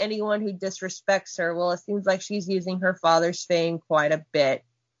block anyone who disrespects her. Well, it seems like she's using her father's fame quite a bit.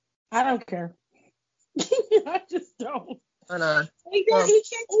 I don't care. I just don't. Hold on. He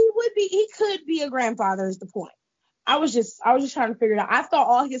could be a grandfather is the point. I was just trying to figure it out. I thought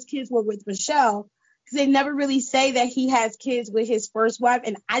all his kids were with Michelle, because they never really say that he has kids with his first wife,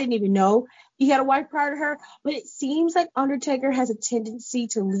 and I didn't even know he had a wife prior to her. But it seems like Undertaker has a tendency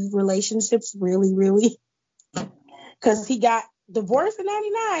to leave relationships really, really, because he got divorced in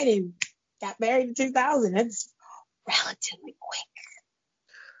 99 and got married in 2000. That's relatively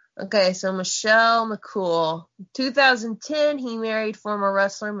quick. Okay, so Michelle McCool. 2010, he married former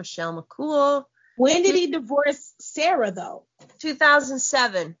wrestler Michelle McCool. When did he divorce Sarah, though?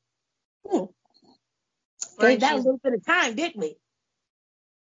 2007. Gave that a little bit of time, didn't we?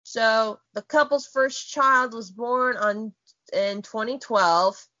 So the couple's first child was born in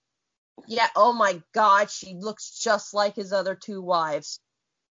 2012. Yeah, oh my God, she looks just like his other 2 wives.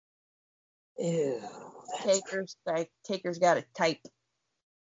 Ew. Taker's got a type.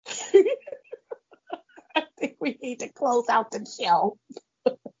 I think we need to close out the show.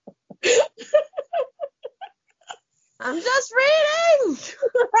 I'm just reading.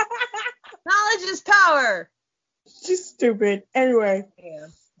 Knowledge is power. She's stupid. Anyway. Yeah.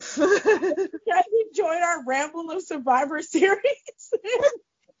 Guys enjoyed our ramble of Survivor Series.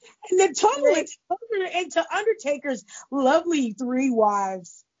 And then totally into Undertaker's lovely 3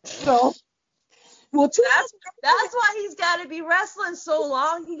 wives. So, well, that's why he's got to be wrestling so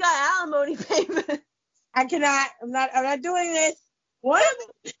long. He got alimony payment. I'm not doing this. One of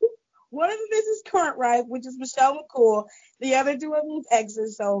them is his current wife, which is Michelle McCool. The other 2 of them is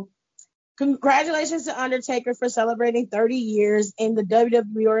exes. So, congratulations to Undertaker for celebrating 30 years in the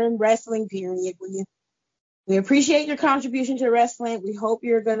WWE or in wrestling period. We appreciate your contribution to wrestling. We hope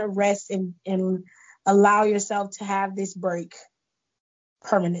you're going to rest and allow yourself to have this break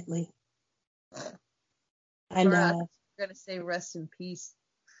permanently. And we're going to say rest in peace.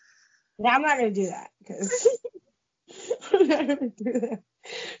 Now, I'm not going to do that because I'm not going to do that.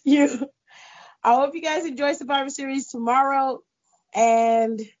 I hope you guys enjoy Survivor Series tomorrow.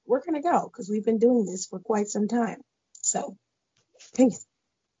 And we're going to go because we've been doing this for quite some time. So, peace.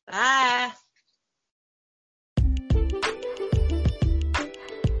 Bye.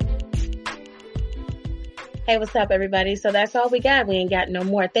 Hey, what's up, everybody? So that's all we got. We ain't got no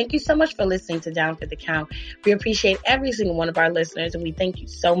more. Thank you so much for listening to Down for the Count. We appreciate every single one of our listeners, and we thank you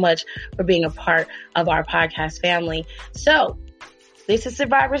so much for being a part of our podcast family. So this is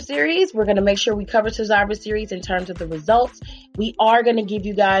Survivor Series. We're going to make sure we cover Survivor Series in terms of the results. We are going to give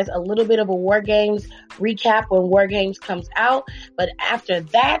you guys a little bit of a War Games recap when War Games comes out. But after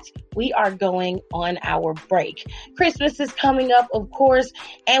that, we are going on our break. Christmas is coming up, of course,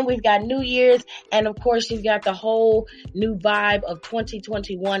 and we've got New Year's. And of course, you've got the whole new vibe of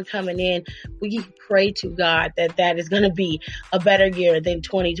 2021 coming in. We pray to God that that is going to be a better year than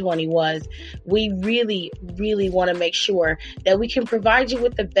 2020 was. We really, really want to make sure that we can provide you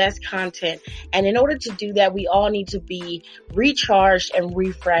with the best content. And in order to do that, we all need to be recharged and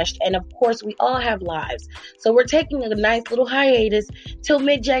refreshed. And of course, we all have lives. So we're taking a nice little hiatus till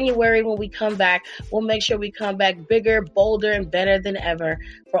mid-January. When we come back, we'll make sure we come back bigger, bolder, and better than ever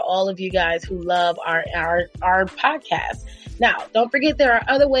for all of you guys who love our podcast. Now, don't forget there are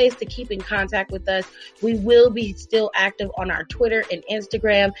other ways to keep in contact with us. We will be still active on our Twitter and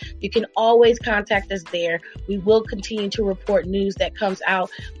Instagram. You can always contact us there. We will continue to report news that comes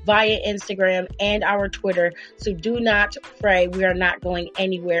out via Instagram and our Twitter. So do not fret. We are not going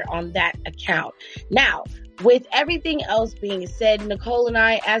anywhere on that account. Now, with everything else being said, Nicole and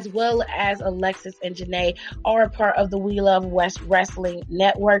I, as well as Alexis and Janae, are a part of the We Love West Wrestling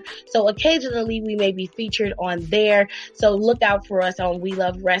Network. So occasionally we may be featured on there. So look out for us on We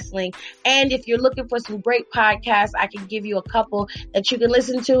Love Wrestling. And if you're looking for some great podcasts, I can give you a couple that you can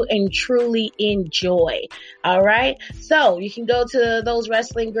listen to and truly enjoy. All right. So you can go to those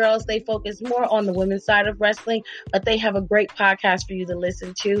wrestling girls. They focus more on the women's side of wrestling, but they have a great podcast for you to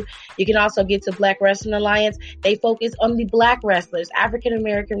listen to. You can also get to Black Wrestling Alliance. They focus on the Black wrestlers, African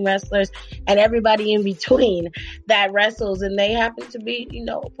American wrestlers, and everybody in between that wrestles, and they happen to be,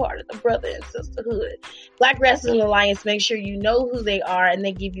 part of the brother and sisterhood. Black Wrestling Alliance, make sure you know who they are, and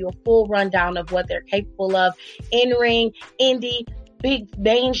they give you a full rundown of what they're capable of. In-ring, indie, big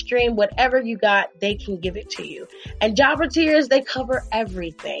mainstream, whatever you got, they can give it to you. And Jobberteers, they cover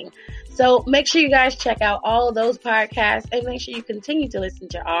everything. So make sure you guys check out all of those podcasts and make sure you continue to listen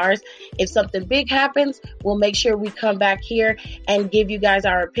to ours. If something big happens, we'll make sure we come back here and give you guys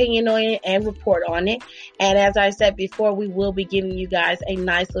our opinion on it and report on it. And as I said before, we will be giving you guys a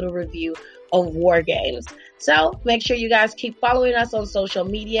nice little review of War Games. So make sure you guys keep following us on social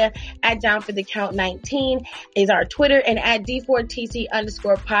media. At Down for the Count 19 is our Twitter, and at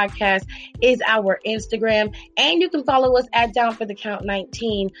D4TC_podcast is our Instagram. And you can follow us at Down for the Count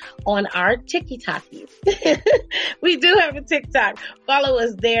 19 on our TikTokies. We do have a TikTok. Follow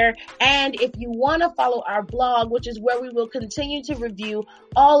us there. And if you want to follow our blog, which is where we will continue to review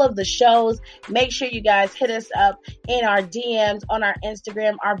all of the shows, make sure you guys hit us up in our DMs on our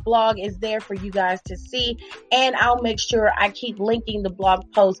Instagram. Our blog is there for you guys to see. And I'll make sure I keep linking the blog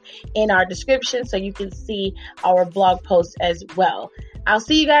post in our description so you can see our blog post as well. I'll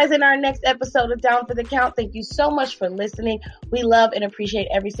see you guys in our next episode of Down for the Count. Thank you so much for listening. We love and appreciate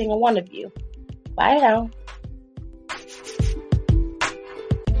every single one of you. Bye now.